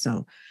of them.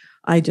 So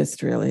I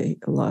just really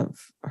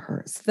love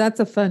her. So that's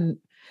a fun,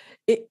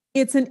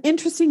 it's an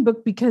interesting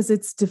book because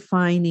it's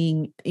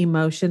defining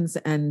emotions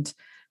and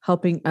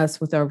helping us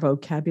with our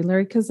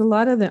vocabulary. Because a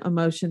lot of the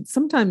emotions,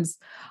 sometimes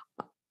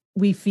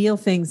we feel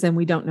things and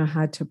we don't know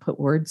how to put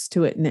words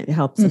to it. And it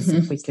helps us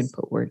if we can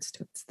put words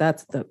to it. So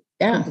that's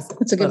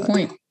that's a good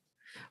point.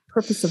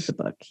 Purpose of the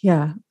book.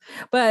 Yeah.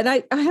 But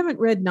I haven't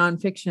read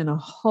nonfiction a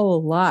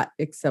whole lot,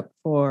 except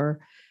for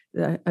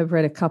I've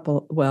read a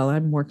couple. Well,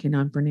 I'm working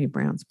on Brene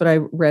Brown's, but I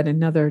read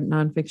another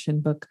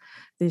nonfiction book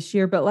this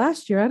year. But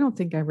last year, I don't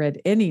think I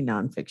read any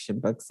nonfiction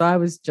books. So I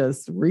was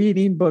just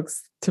reading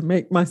books to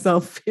make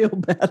myself feel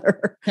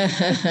better.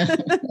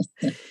 I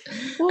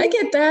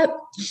get that.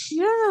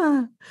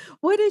 Yeah.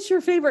 What is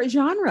your favorite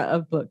genre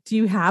of book? Do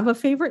you have a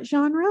favorite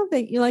genre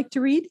that you like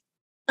to read?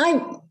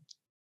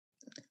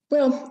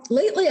 Well,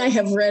 lately I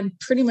have read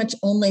pretty much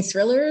only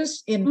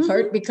thrillers, in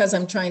part because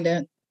I'm trying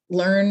to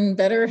learn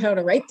better how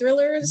to write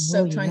thrillers.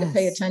 So trying to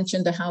pay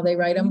attention to how they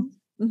write them.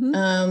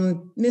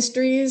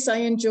 Mysteries I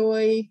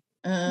enjoy.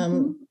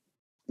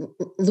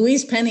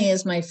 Louise Penny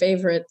is my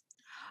favorite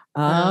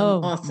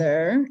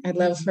author. I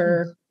love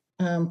her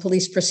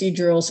police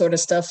procedural sort of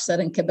stuff set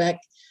in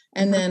Quebec.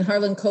 And then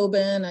Harlan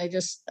Coben, I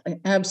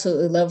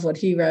absolutely love what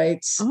he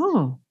writes.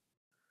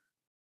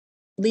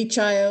 Lee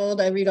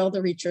Child, I read all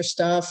the Reacher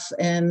stuff,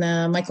 and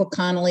Michael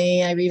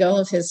Connolly, I read all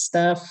of his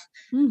stuff.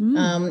 And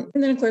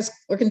then, of course,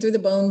 working through the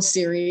Bones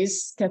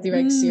series, Kathy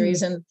Reich's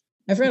series, and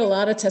I've read a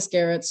lot of Tess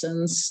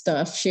Gerritsen's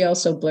stuff. She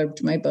also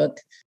blurbed my book.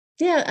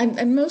 Yeah,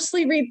 I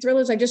mostly read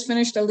thrillers. I just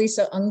finished a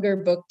Lisa Unger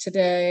book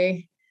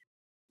today.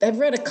 I've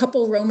read a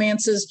couple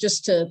romances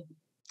just to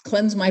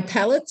cleanse my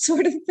palate,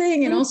 sort of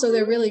thing. And also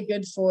they're really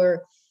good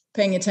for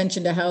paying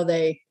attention to how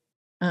they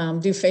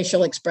do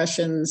facial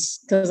expressions,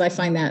 because I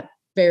find that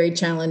very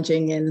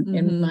challenging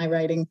in my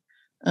writing.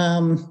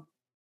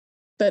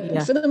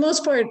 But for the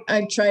most part,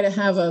 I try to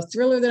have a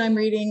thriller that I'm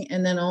reading,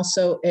 and then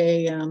also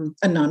a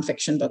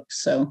nonfiction book.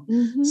 So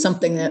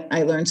something that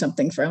I learned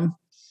something from.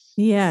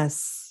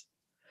 Yes.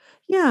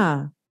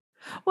 Yeah.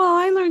 Well,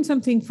 I learned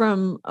something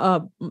from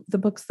the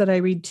books that I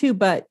read too,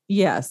 but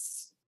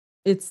yes,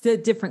 it's a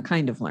different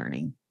kind of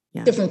learning.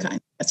 Yeah. Different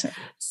kind. That's right.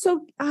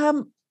 So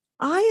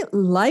I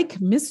like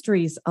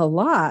mysteries a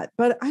lot,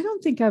 but I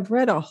don't think I've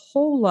read a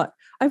whole lot.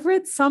 I've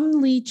read some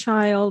Lee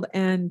Child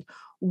and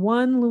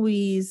one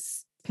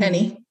Louise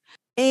Penny.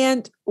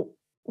 And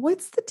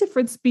what's the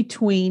difference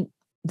between,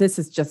 this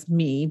is just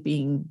me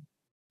being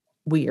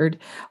weird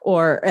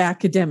or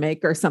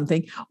academic or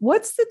something,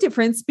 what's the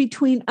difference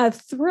between a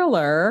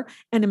thriller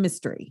and a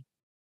mystery?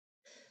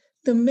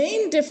 The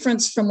main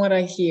difference from what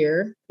I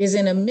hear is,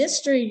 in a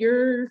mystery,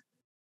 you're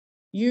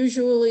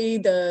usually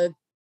the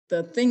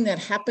thing that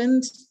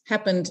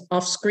happened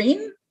off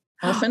screen,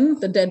 often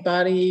the dead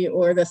body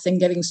or the thing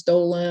getting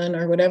stolen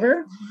or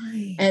whatever.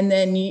 Right. And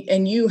then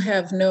you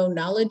have no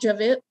knowledge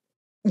of it,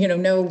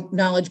 no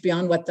knowledge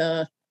beyond what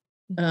the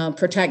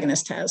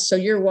protagonist has. So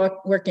you're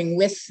working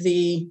with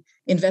the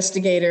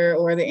investigator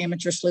or the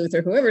amateur sleuth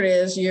or whoever it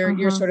is.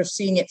 You're sort of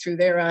seeing it through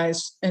their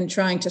eyes and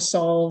trying to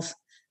solve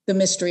the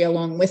mystery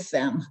along with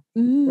them.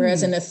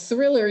 Whereas in a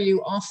thriller,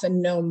 you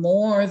often know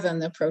more than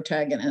the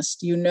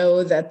protagonist. You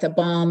know that the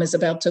bomb is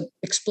about to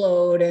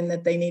explode and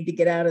that they need to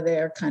get out of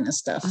there, kind of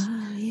stuff.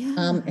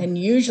 And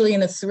usually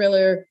in a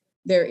thriller,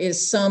 there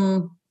is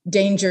some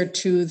danger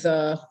to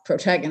the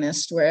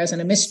protagonist, whereas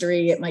in a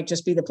mystery, it might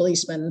just be the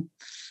policeman,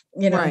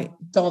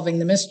 solving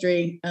the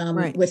mystery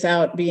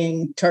without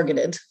being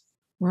targeted.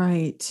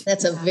 Right.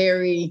 That's a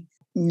very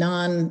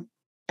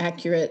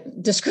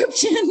non-accurate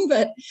description,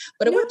 but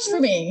it works for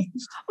me.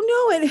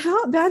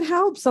 No, that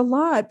helps a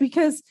lot,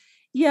 because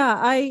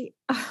I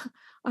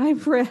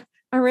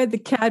read the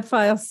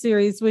Cadfael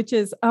series, which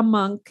is a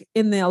monk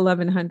in the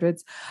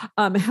 1100s,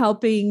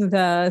 helping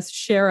the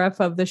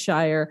sheriff of the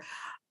Shire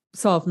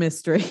solve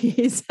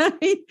mysteries. I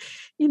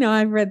mean,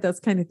 I've read those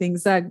kind of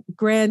things.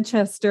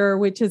 Grantchester,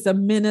 which is a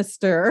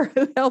minister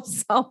who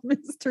helps solve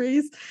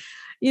mysteries,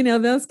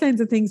 those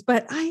kinds of things.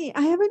 But I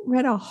haven't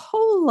read a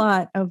whole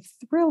lot of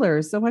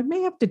thrillers, so I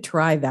may have to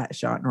try that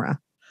genre.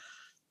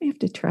 I have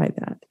to try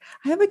that.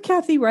 I have a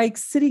Kathy Reich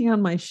sitting on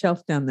my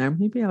shelf down there.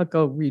 Maybe I'll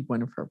go read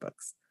one of her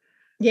books.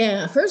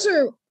 Yeah, hers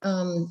are,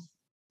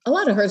 a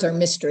lot of hers are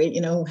mystery.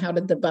 How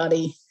did the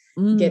body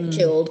get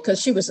killed?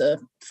 Because she was a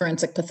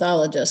forensic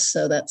pathologist,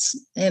 so that's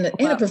and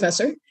a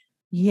professor.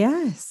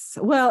 Yes.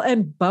 Well,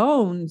 and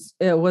Bones,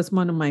 it was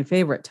one of my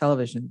favorite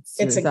television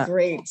series. It's a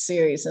great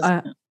series,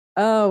 isn't it?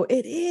 Oh,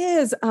 it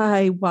is.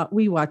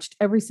 We watched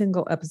every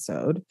single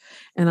episode,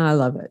 and I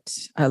love it.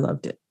 I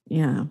loved it.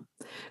 Yeah.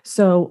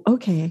 So,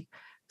 okay.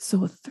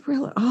 So a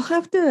thriller. I'll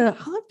have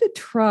to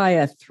try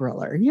a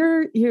thriller.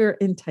 You're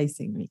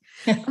enticing me.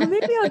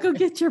 Maybe I'll go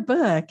get your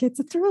book. It's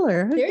a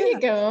thriller. There you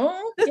go.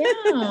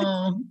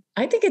 Yeah.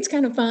 I think it's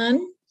kind of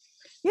fun.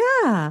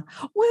 Yeah.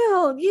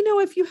 Well,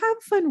 if you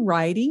have fun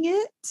writing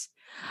it,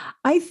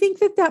 I think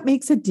that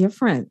makes a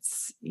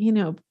difference.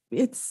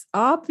 It's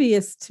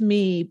obvious to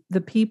me,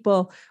 the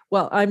people,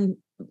 well, I'm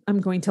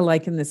going to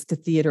liken this to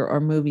theater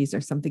or movies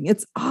or something.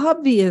 It's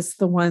obvious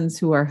the ones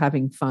who are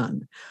having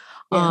fun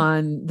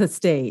on the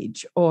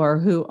stage or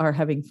who are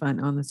having fun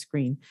on the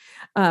screen.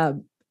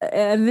 And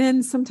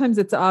then sometimes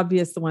it's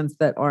obvious the ones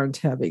that aren't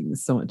having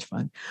so much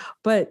fun.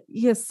 But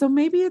yes, so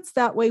maybe it's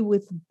that way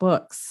with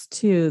books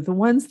too. The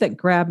ones that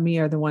grab me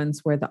are the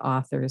ones where the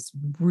author's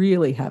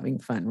really having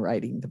fun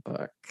writing the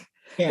book.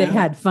 Yeah. They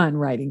had fun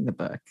writing the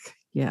book.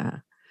 Yeah.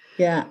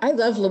 Yeah. I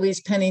love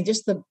Louise Penny,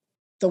 just the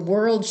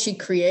world she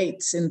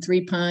creates in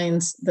Three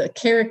Pines. The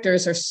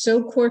characters are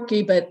so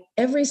quirky, but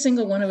every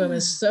single one of them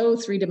is so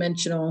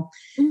three-dimensional.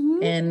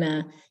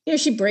 And,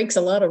 she breaks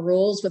a lot of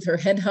rules with her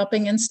head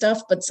hopping and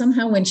stuff, but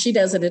somehow when she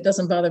does it, it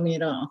doesn't bother me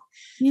at all.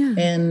 Yeah.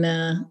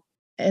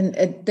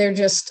 And they're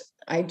just,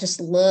 I just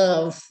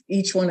love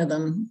each one of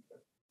them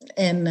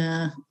and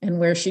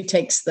where she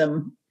takes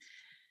them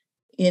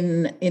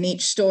in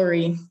each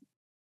story.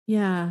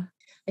 Yeah.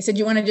 I said,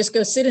 you want to just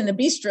go sit in the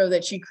bistro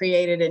that she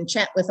created and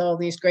chat with all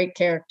these great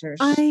characters.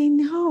 I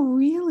know,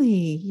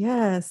 really.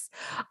 Yes.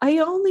 I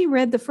only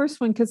read the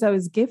first one because I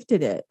was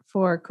gifted it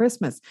for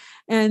Christmas.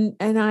 And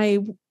I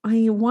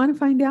want to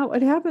find out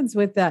what happens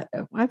with that.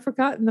 I've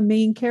forgotten the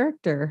main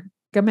character,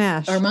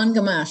 Gamache. Armand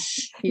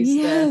Gamache.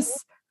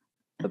 Yes.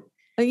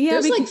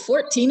 There's like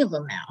 14 of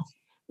them now.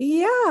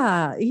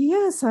 Yeah.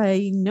 Yes,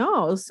 I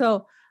know.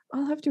 So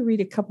I'll have to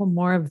read a couple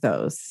more of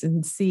those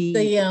and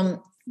see.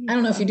 I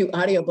don't know if you do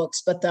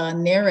audiobooks, but the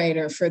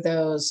narrator for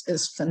those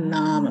is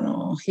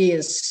phenomenal. He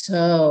is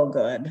so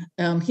good.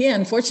 He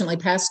unfortunately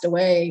passed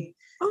away.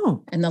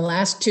 Oh, and the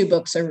last two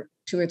books are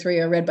 2 or 3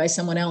 are read by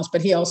someone else,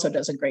 but he also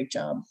does a great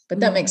job. But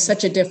that makes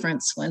such a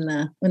difference when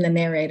the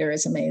narrator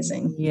is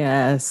amazing.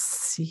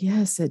 yes,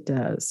 it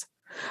does.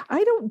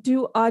 I don't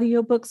do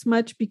audiobooks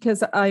much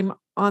because I'm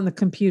on the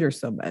computer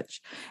so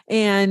much.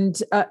 And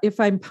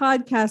if I'm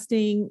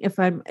podcasting, if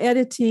I'm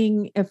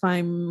editing, if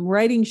I'm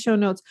writing show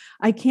notes,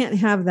 I can't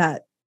have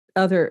that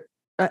other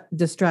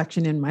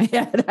distraction in my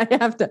head. I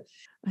have to.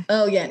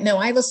 Oh, yeah. No,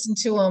 I listen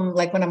to them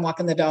like when I'm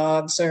walking the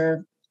dogs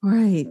or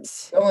right,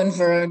 going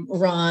for a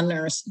run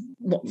or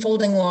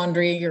folding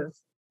laundry or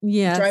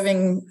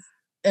driving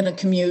in a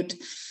commute.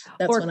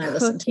 That's or when I cooking.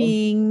 listen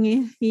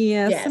to them.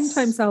 Yes.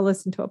 Sometimes I'll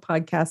listen to a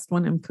podcast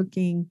when I'm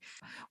cooking.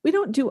 We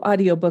don't do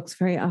audiobooks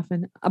very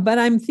often, but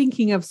I'm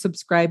thinking of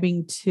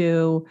subscribing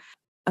to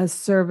a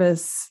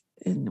service.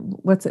 And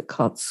what's it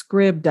called?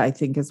 Scribd, I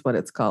think is what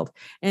it's called.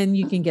 And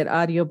you can get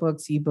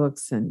audiobooks,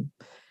 ebooks, and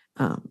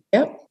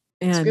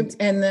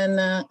And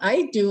then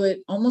I do it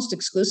almost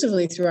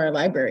exclusively through our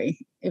library.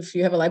 If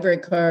you have a library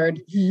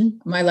card,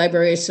 my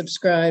library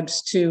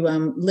subscribes to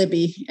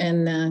Libby,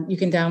 and you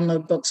can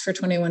download books for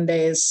 21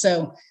 days.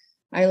 So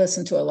I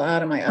listen to a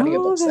lot of my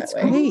audiobooks that's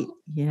that way. Great.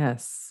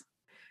 Yes.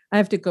 I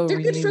have to go.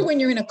 They're good for when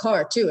you're in a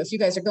car too. If you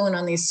guys are going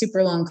on these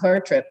super long car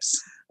trips,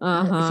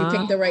 if you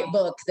pick the right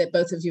book that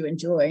both of you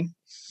enjoy.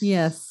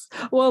 Yes.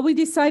 Well, we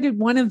decided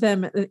one of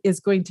them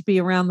is going to be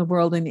Around the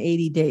World in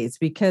 80 Days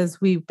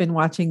because we've been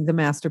watching the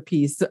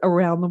masterpiece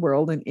Around the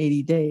World in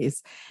 80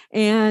 Days.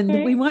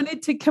 And we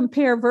wanted to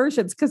compare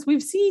versions because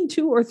we've seen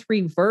 2 or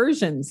 3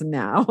 versions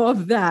now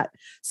of that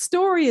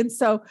story. And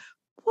so,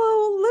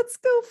 well, let's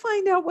go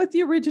find out what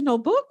the original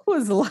book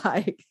was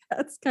like.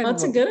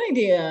 That's a good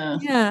idea.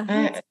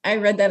 Yeah. I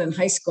read that in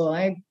high school.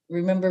 I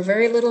remember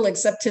very little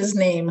except his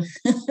name.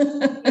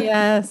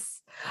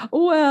 Yes.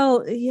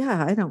 Well,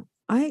 yeah,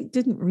 I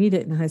didn't read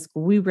it in high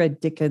school. We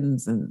read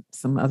Dickens and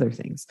some other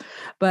things.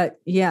 But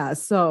yeah,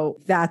 so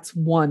that's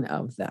one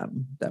of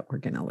them that we're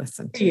going to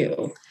listen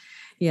to.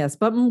 Yes,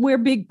 but we're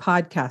big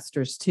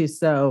podcasters too.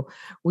 So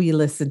we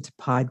listen to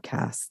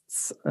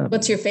podcasts.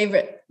 What's your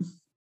favorite?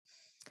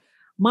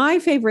 My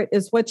favorite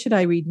is What Should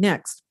I Read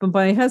Next? But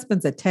my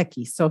husband's a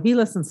techie, so he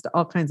listens to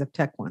all kinds of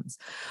tech ones.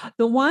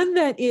 The one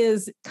that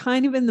is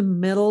kind of in the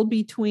middle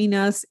between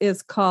us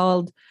is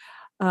called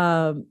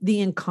The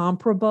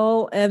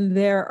Incomparable, and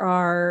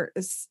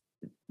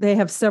they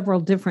have several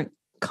different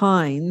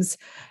kinds.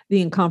 The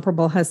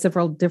Incomparable has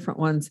several different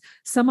ones.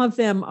 Some of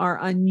them are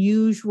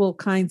unusual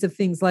kinds of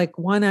things. Like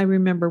one I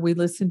remember we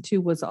listened to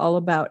was all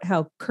about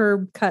how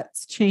curb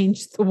cuts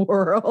changed the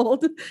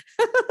world.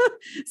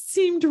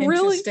 Seemed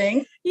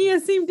interesting.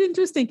 Seemed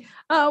interesting.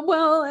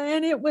 Well,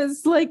 and it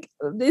was like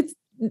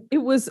it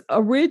was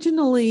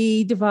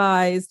originally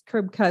devised,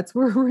 curb cuts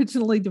were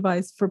originally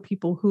devised for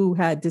people who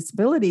had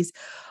disabilities,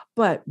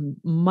 but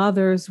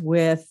mothers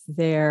with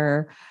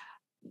their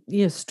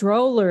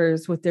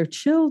strollers with their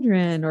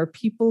children, or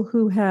people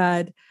who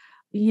had,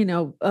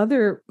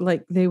 other,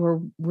 like they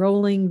were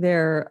rolling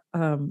their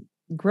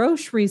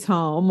groceries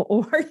home,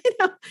 or,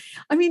 it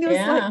was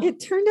like, it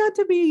turned out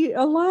to be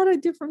a lot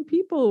of different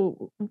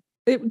people.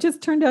 It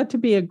just turned out to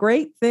be a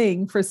great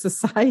thing for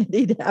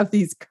society to have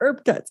these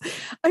curb cuts.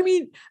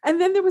 And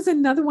then there was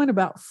another one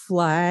about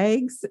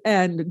flags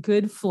and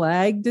good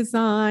flag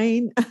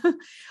design.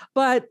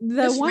 But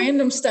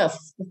random stuff.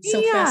 It's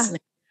so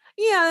fascinating.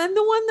 Yeah. And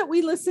the one that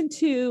we listen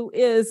to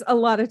is a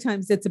lot of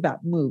times it's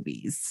about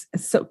movies.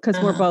 So, because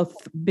we're both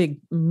big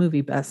movie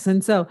buffs.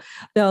 And so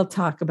they'll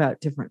talk about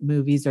different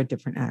movies or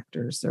different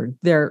actors or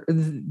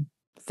the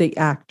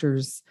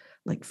actors'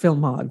 like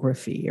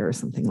filmography or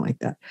something like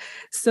that.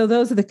 So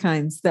those are the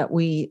kinds that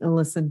we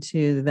listen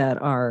to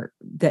that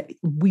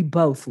we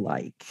both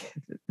like,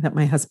 that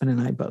my husband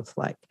and I both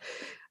like.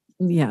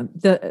 Yeah.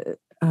 The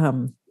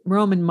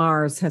Roman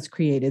Mars has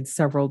created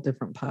several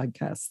different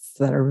podcasts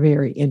that are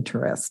very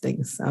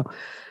interesting. So,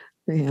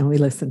 we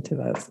listen to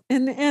those.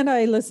 And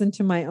I listen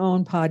to my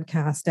own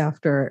podcast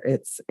after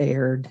it's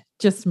aired,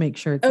 just to make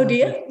sure it's do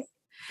you? Okay.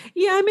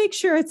 Yeah, I make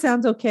sure it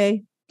sounds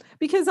okay.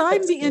 Because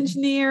I'm the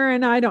engineer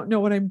and I don't know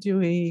what I'm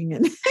doing.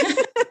 And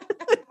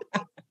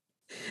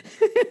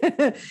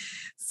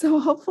so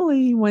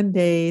hopefully one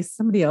day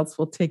somebody else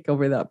will take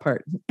over that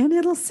part and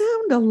it'll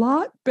sound a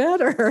lot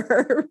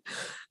better.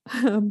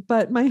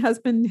 But my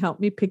husband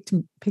helped me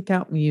pick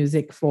out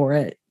music for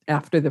it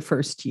after the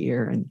first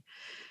year. And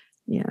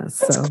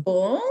That's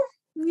cool.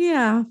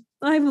 Yeah,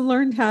 I've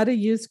learned how to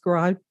use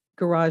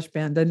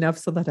GarageBand enough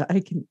so that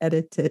I can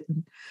edit it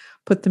and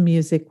put the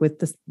music with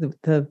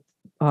the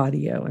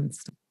audio and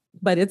stuff,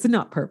 but it's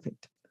not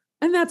perfect,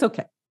 and that's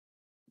okay.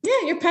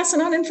 Yeah, you're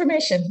passing on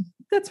information.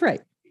 That's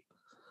right.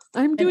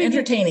 I'm doing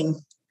entertaining.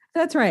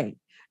 That's right,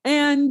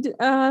 and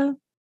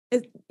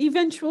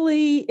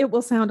eventually it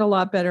will sound a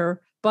lot better.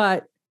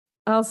 But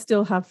I'll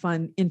still have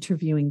fun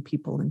interviewing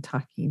people and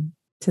talking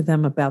to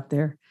them about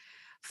their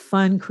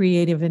fun,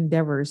 creative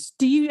endeavors.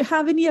 Do you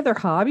have any other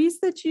hobbies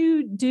that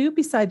you do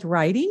besides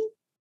writing?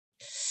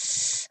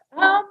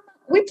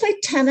 We play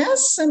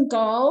tennis and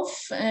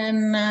golf,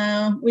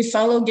 and we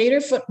follow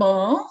Gator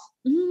football.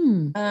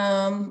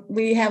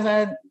 We have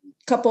a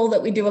couple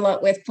that we do a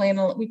lot with.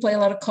 We play a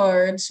lot of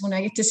cards. When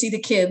I get to see the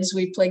kids,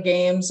 we play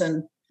games,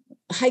 and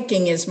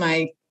hiking is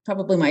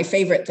probably my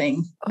favorite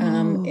thing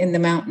in the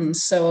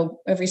mountains. So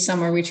every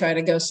summer we try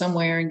to go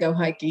somewhere and go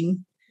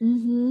hiking.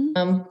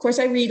 Of course,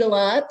 I read a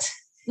lot.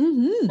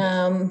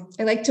 I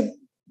like to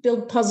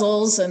build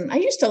puzzles, and I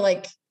used to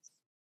like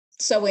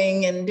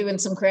sewing and doing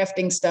some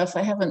crafting stuff.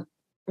 I haven't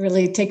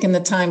really taken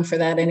the time for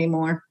that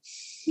anymore.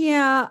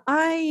 Yeah,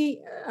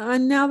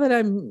 now that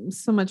I'm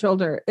so much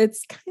older,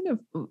 it's kind of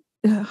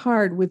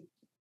hard with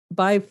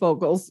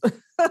bifocals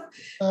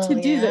to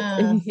do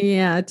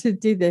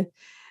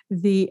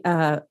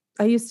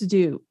I used to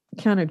do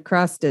counted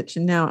cross stitch,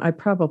 and now I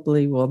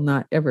probably will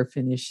not ever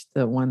finish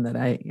the one that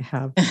I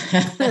have.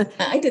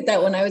 I did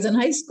that when I was in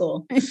high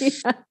school.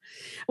 Yeah.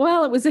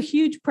 Well, it was a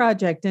huge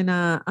project, and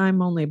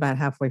I'm only about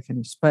halfway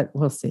finished, but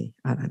we'll see.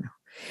 I don't know.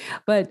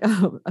 But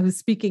I was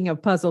speaking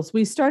of puzzles.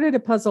 We started a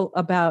puzzle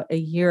about a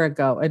year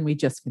ago, and we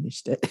just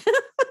finished it.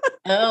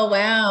 Oh,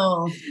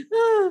 wow.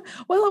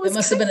 Well, it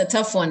must have been a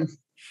tough one.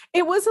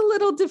 It was a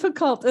little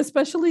difficult,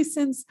 especially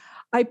since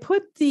I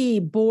put the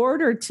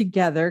border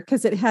together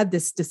because it had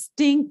this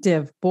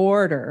distinctive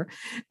border.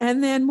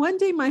 And then one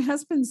day my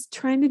husband's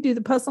trying to do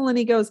the puzzle and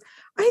he goes,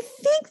 I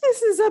think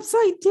this is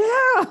upside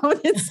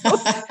down. And so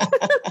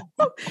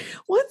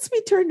once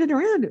we turned it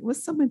around, it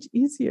was so much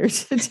easier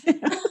to do.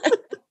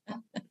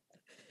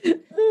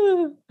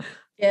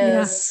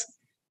 Yes.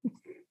 Yeah.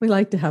 We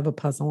like to have a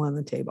puzzle on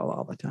the table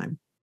all the time.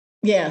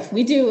 Yeah,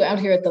 we do out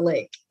here at the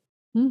lake.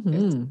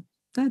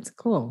 That's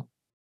cool.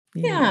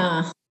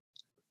 Yeah.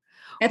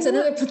 That's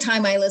another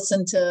time I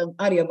listen to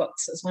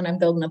audiobooks is when I'm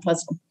building a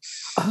puzzle.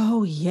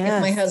 Oh, yes.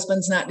 If my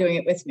husband's not doing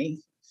it with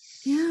me.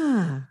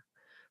 Yeah.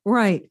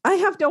 Right. I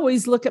have to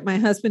always look at my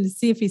husband to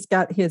see if he's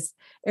got his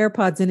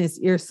AirPods in his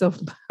ear. So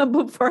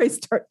before I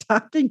start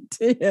talking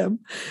to him.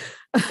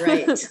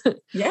 Right.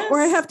 Yes.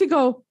 Or I have to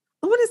go,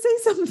 I want to say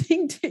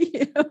something to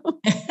you.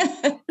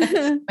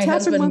 My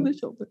husband on the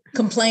shoulder.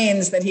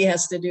 Complains that he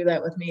has to do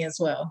that with me as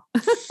well.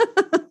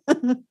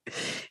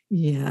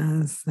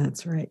 Yes,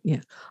 that's right. Yeah.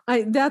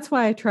 That's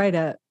why I try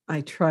to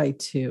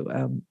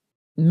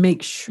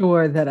make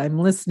sure that I'm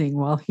listening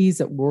while he's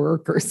at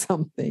work or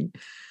something.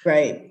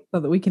 Right.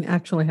 So that we can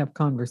actually have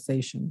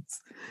conversations.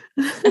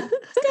 It's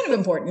kind of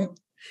important.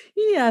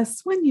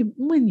 Yes. When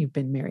you've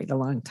been married a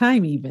long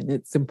time, even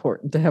it's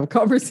important to have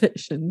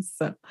conversations.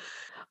 So,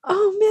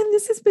 oh man,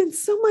 this has been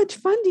so much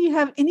fun. Do you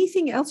have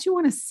anything else you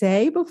want to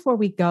say before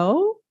we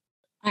go?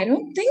 I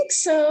don't think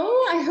so.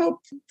 I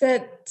hope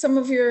that some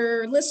of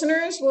your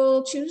listeners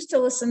will choose to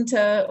listen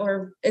to,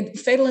 or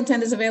Fatal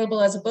Intent is available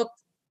as a book,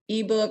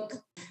 ebook.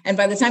 And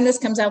by the time this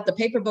comes out, the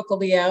paper book will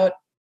be out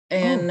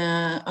and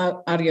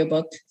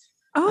audiobook.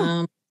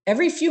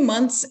 Every few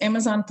months,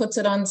 Amazon puts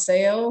it on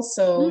sale.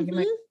 So you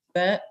might do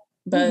that.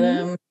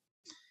 But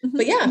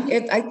yeah,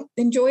 I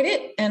enjoyed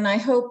it. And I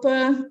hope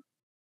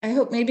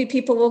maybe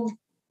people will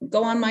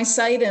go on my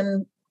site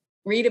and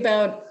read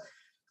about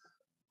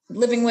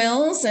living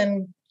wills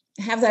and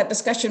have that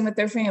discussion with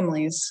their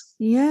families.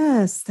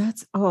 Yes,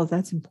 that's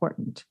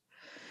important.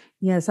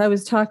 Yes, I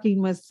was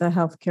talking with the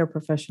healthcare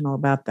professional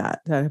about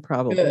that I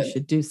probably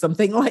should do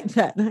something like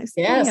that. And I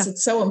said, yes,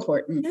 it's so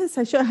important. Yes,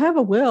 I should have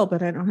a will,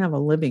 but I don't have a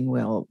living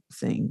will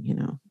thing,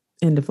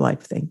 end of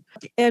life thing.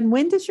 And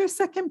when does your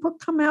second book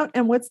come out?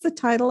 And what's the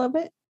title of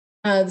it?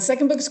 The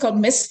second book is called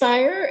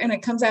Misfire, and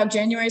it comes out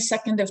January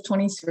 2nd of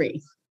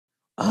 23.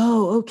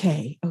 Oh,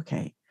 okay.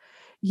 Okay.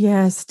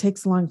 Yes, it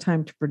takes a long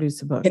time to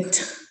produce a book.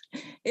 It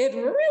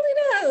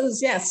really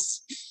does.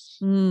 Yes.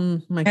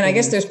 And I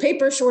guess there's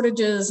paper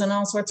shortages and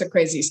all sorts of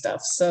crazy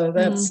stuff. So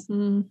that's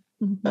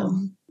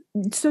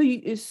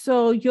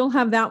So you'll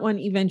have that one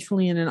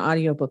eventually in an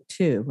audiobook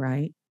too,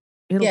 right?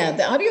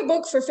 The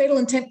audiobook for Fatal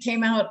Intent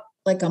came out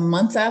like a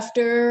month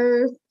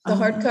after the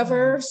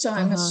hardcover. So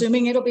I'm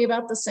assuming it'll be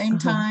about the same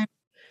time.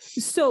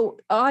 So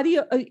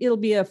it'll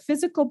be a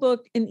physical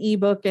book, an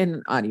ebook, and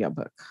an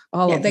audiobook.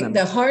 All of them.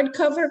 The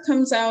hardcover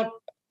comes out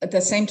at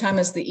the same time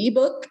as the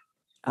ebook.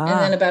 And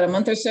then about a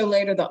month or so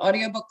later, the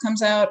audiobook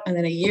comes out. And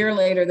then a year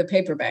later, the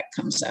paperback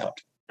comes out.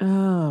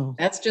 Oh.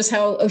 That's just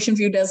how Ocean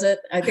View does it.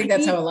 I think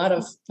that's how a lot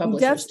of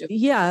publishers do.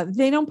 Yeah,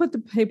 they don't put the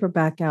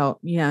paperback out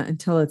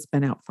until it's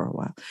been out for a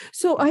while.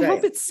 So I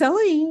hope it's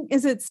selling.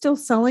 Is it still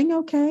selling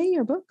okay,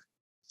 your book?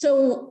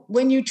 So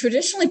when you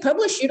traditionally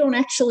publish, you don't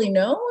actually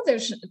know.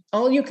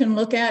 All you can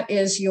look at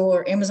is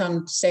your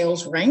Amazon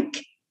sales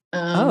rank.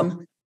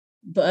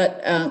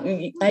 But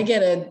I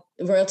get a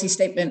royalty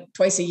statement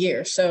twice a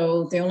year.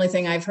 So the only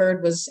thing I've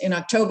heard was in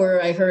October,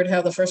 I heard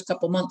how the first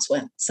couple months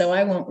went. So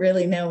I won't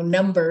really know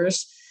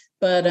numbers,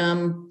 but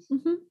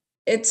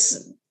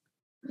it's,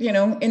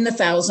 in the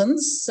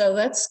thousands. So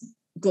that's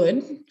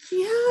good.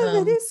 Yeah,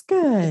 that is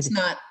good. It's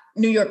not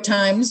New York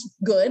Times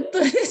good,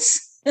 but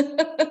it's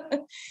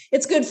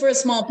It's good for a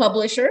small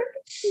publisher.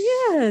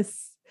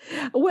 Yes.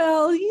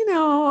 Well,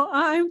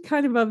 I'm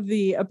kind of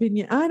the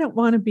opinion, I don't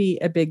want to be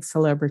a big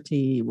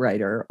celebrity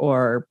writer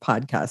or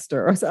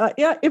podcaster. Or so,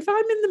 yeah, if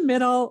I'm in the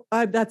middle,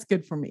 that's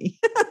good for me.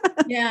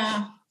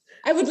 Yeah.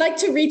 I would like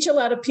to reach a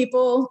lot of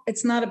people.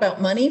 It's not about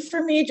money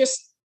for me, just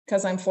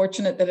because I'm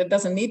fortunate that it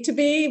doesn't need to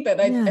be, but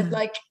I'd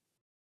like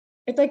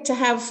to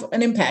have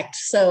an impact.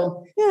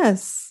 So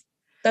yes,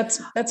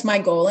 that's my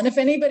goal. And if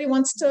anybody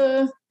wants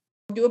to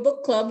do a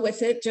book club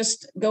with it,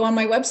 just go on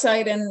my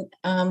website and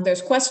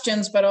there's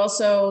questions, but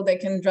also they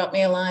can drop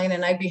me a line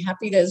and I'd be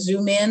happy to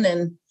zoom in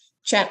and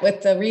chat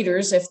with the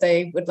readers if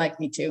they would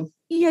like me to.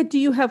 Yeah. Do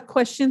you have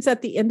questions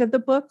at the end of the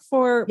book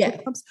for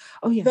book clubs?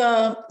 Oh,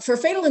 yeah. For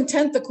Fatal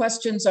Intent, the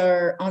questions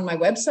are on my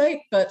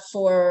website, but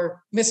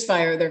for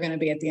Misfire, they're going to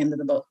be at the end of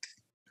the book.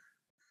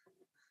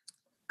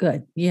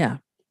 Good. Yeah.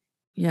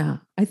 Yeah.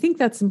 I think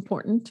that's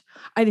important.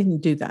 I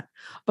didn't do that,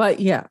 but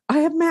yeah, I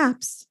have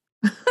maps.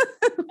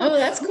 Oh,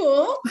 that's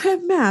cool. I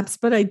have maps,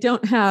 but I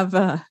don't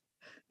have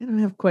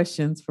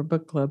questions for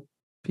book club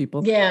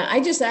people. Yeah,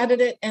 I just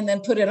added it and then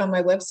put it on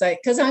my website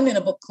because I'm in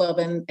a book club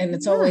and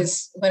it's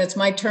always when it's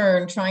my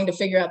turn trying to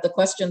figure out the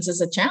questions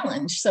is a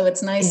challenge. So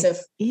it's nice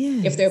if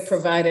they're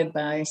provided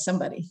by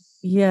somebody.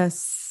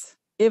 Yes.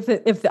 If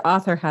the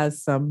author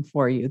has some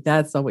for you,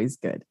 that's always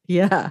good.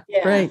 Yeah.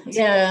 Right.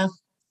 Yeah.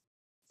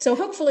 So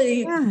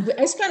hopefully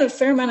I spent a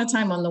fair amount of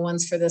time on the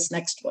ones for this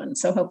next one.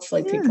 So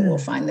hopefully people will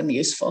find them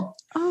useful.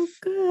 Oh,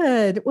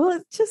 good. Well,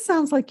 it just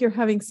sounds like you're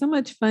having so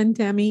much fun,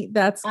 Tammy.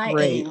 That's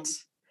great. I am.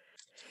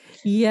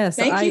 Yes.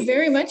 Thank you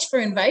very much for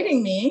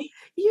inviting me.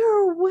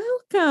 You're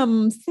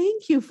welcome.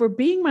 Thank you for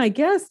being my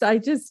guest. I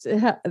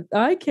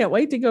can't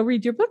wait to go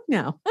read your book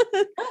now.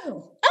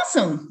 Oh,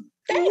 awesome.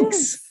 Thanks.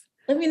 Yes.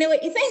 Let me know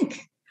what you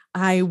think.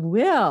 I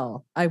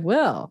will.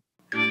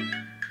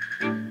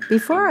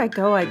 Before I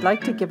go, I'd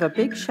like to give a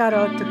big shout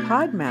out to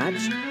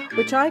Podmatch,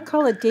 which I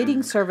call a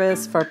dating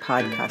service for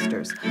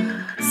podcasters.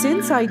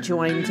 Since I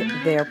joined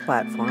their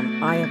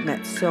platform, I have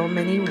met so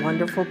many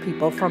wonderful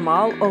people from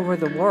all over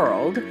the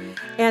world,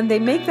 and they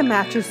make the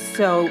matches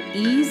so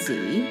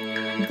easy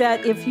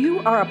that if you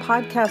are a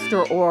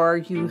podcaster or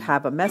you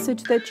have a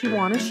message that you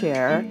want to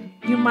share,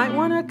 you might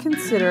want to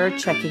consider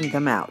checking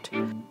them out.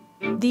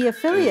 The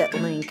affiliate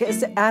link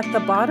is at the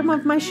bottom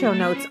of my show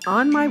notes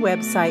on my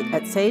website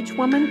at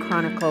Sage-Woman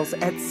Chronicles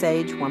at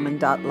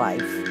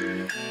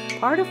sagewoman.life.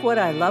 Part of what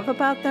I love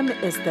about them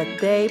is that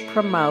they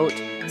promote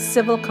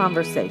civil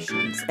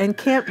conversations, and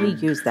can't we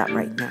use that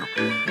right now?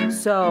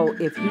 So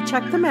if you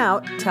check them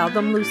out, tell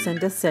them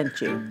Lucinda sent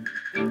you.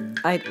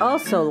 I'd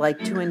also like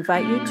to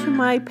invite you to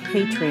my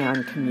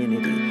Patreon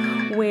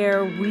community,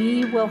 where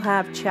we will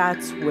have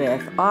chats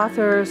with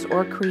authors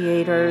or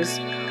creators.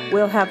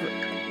 We'll have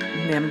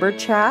member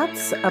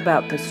chats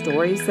about the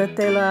stories that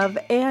they love,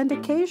 and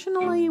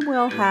occasionally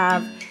we'll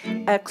have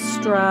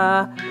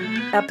extra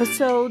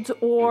episodes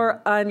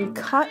or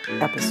uncut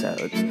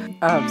episodes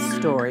of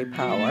Story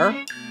Power.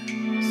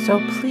 So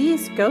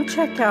please go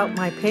check out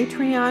my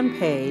Patreon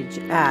page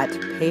at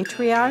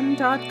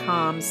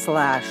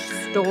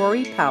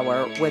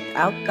patreon.com/storypower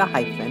without the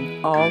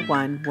hyphen, all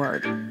one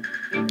word.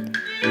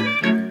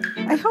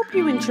 I hope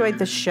you enjoyed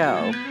the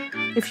show.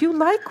 If you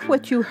like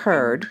what you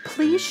heard,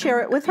 please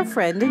share it with a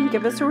friend and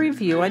give us a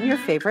review on your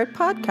favorite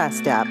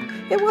podcast app.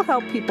 It will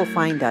help people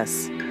find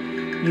us.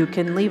 You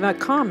can leave a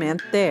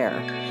comment there.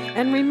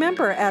 And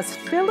remember, as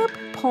Philip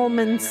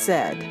Pullman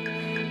said,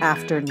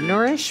 after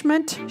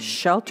nourishment,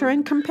 shelter,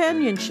 and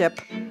companionship,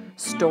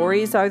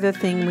 stories are the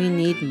thing we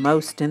need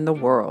most in the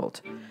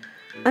world.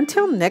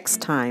 Until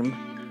next time,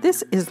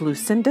 this is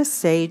Lucinda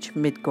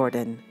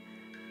Sage-Midgorden.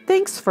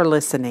 Thanks for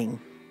listening.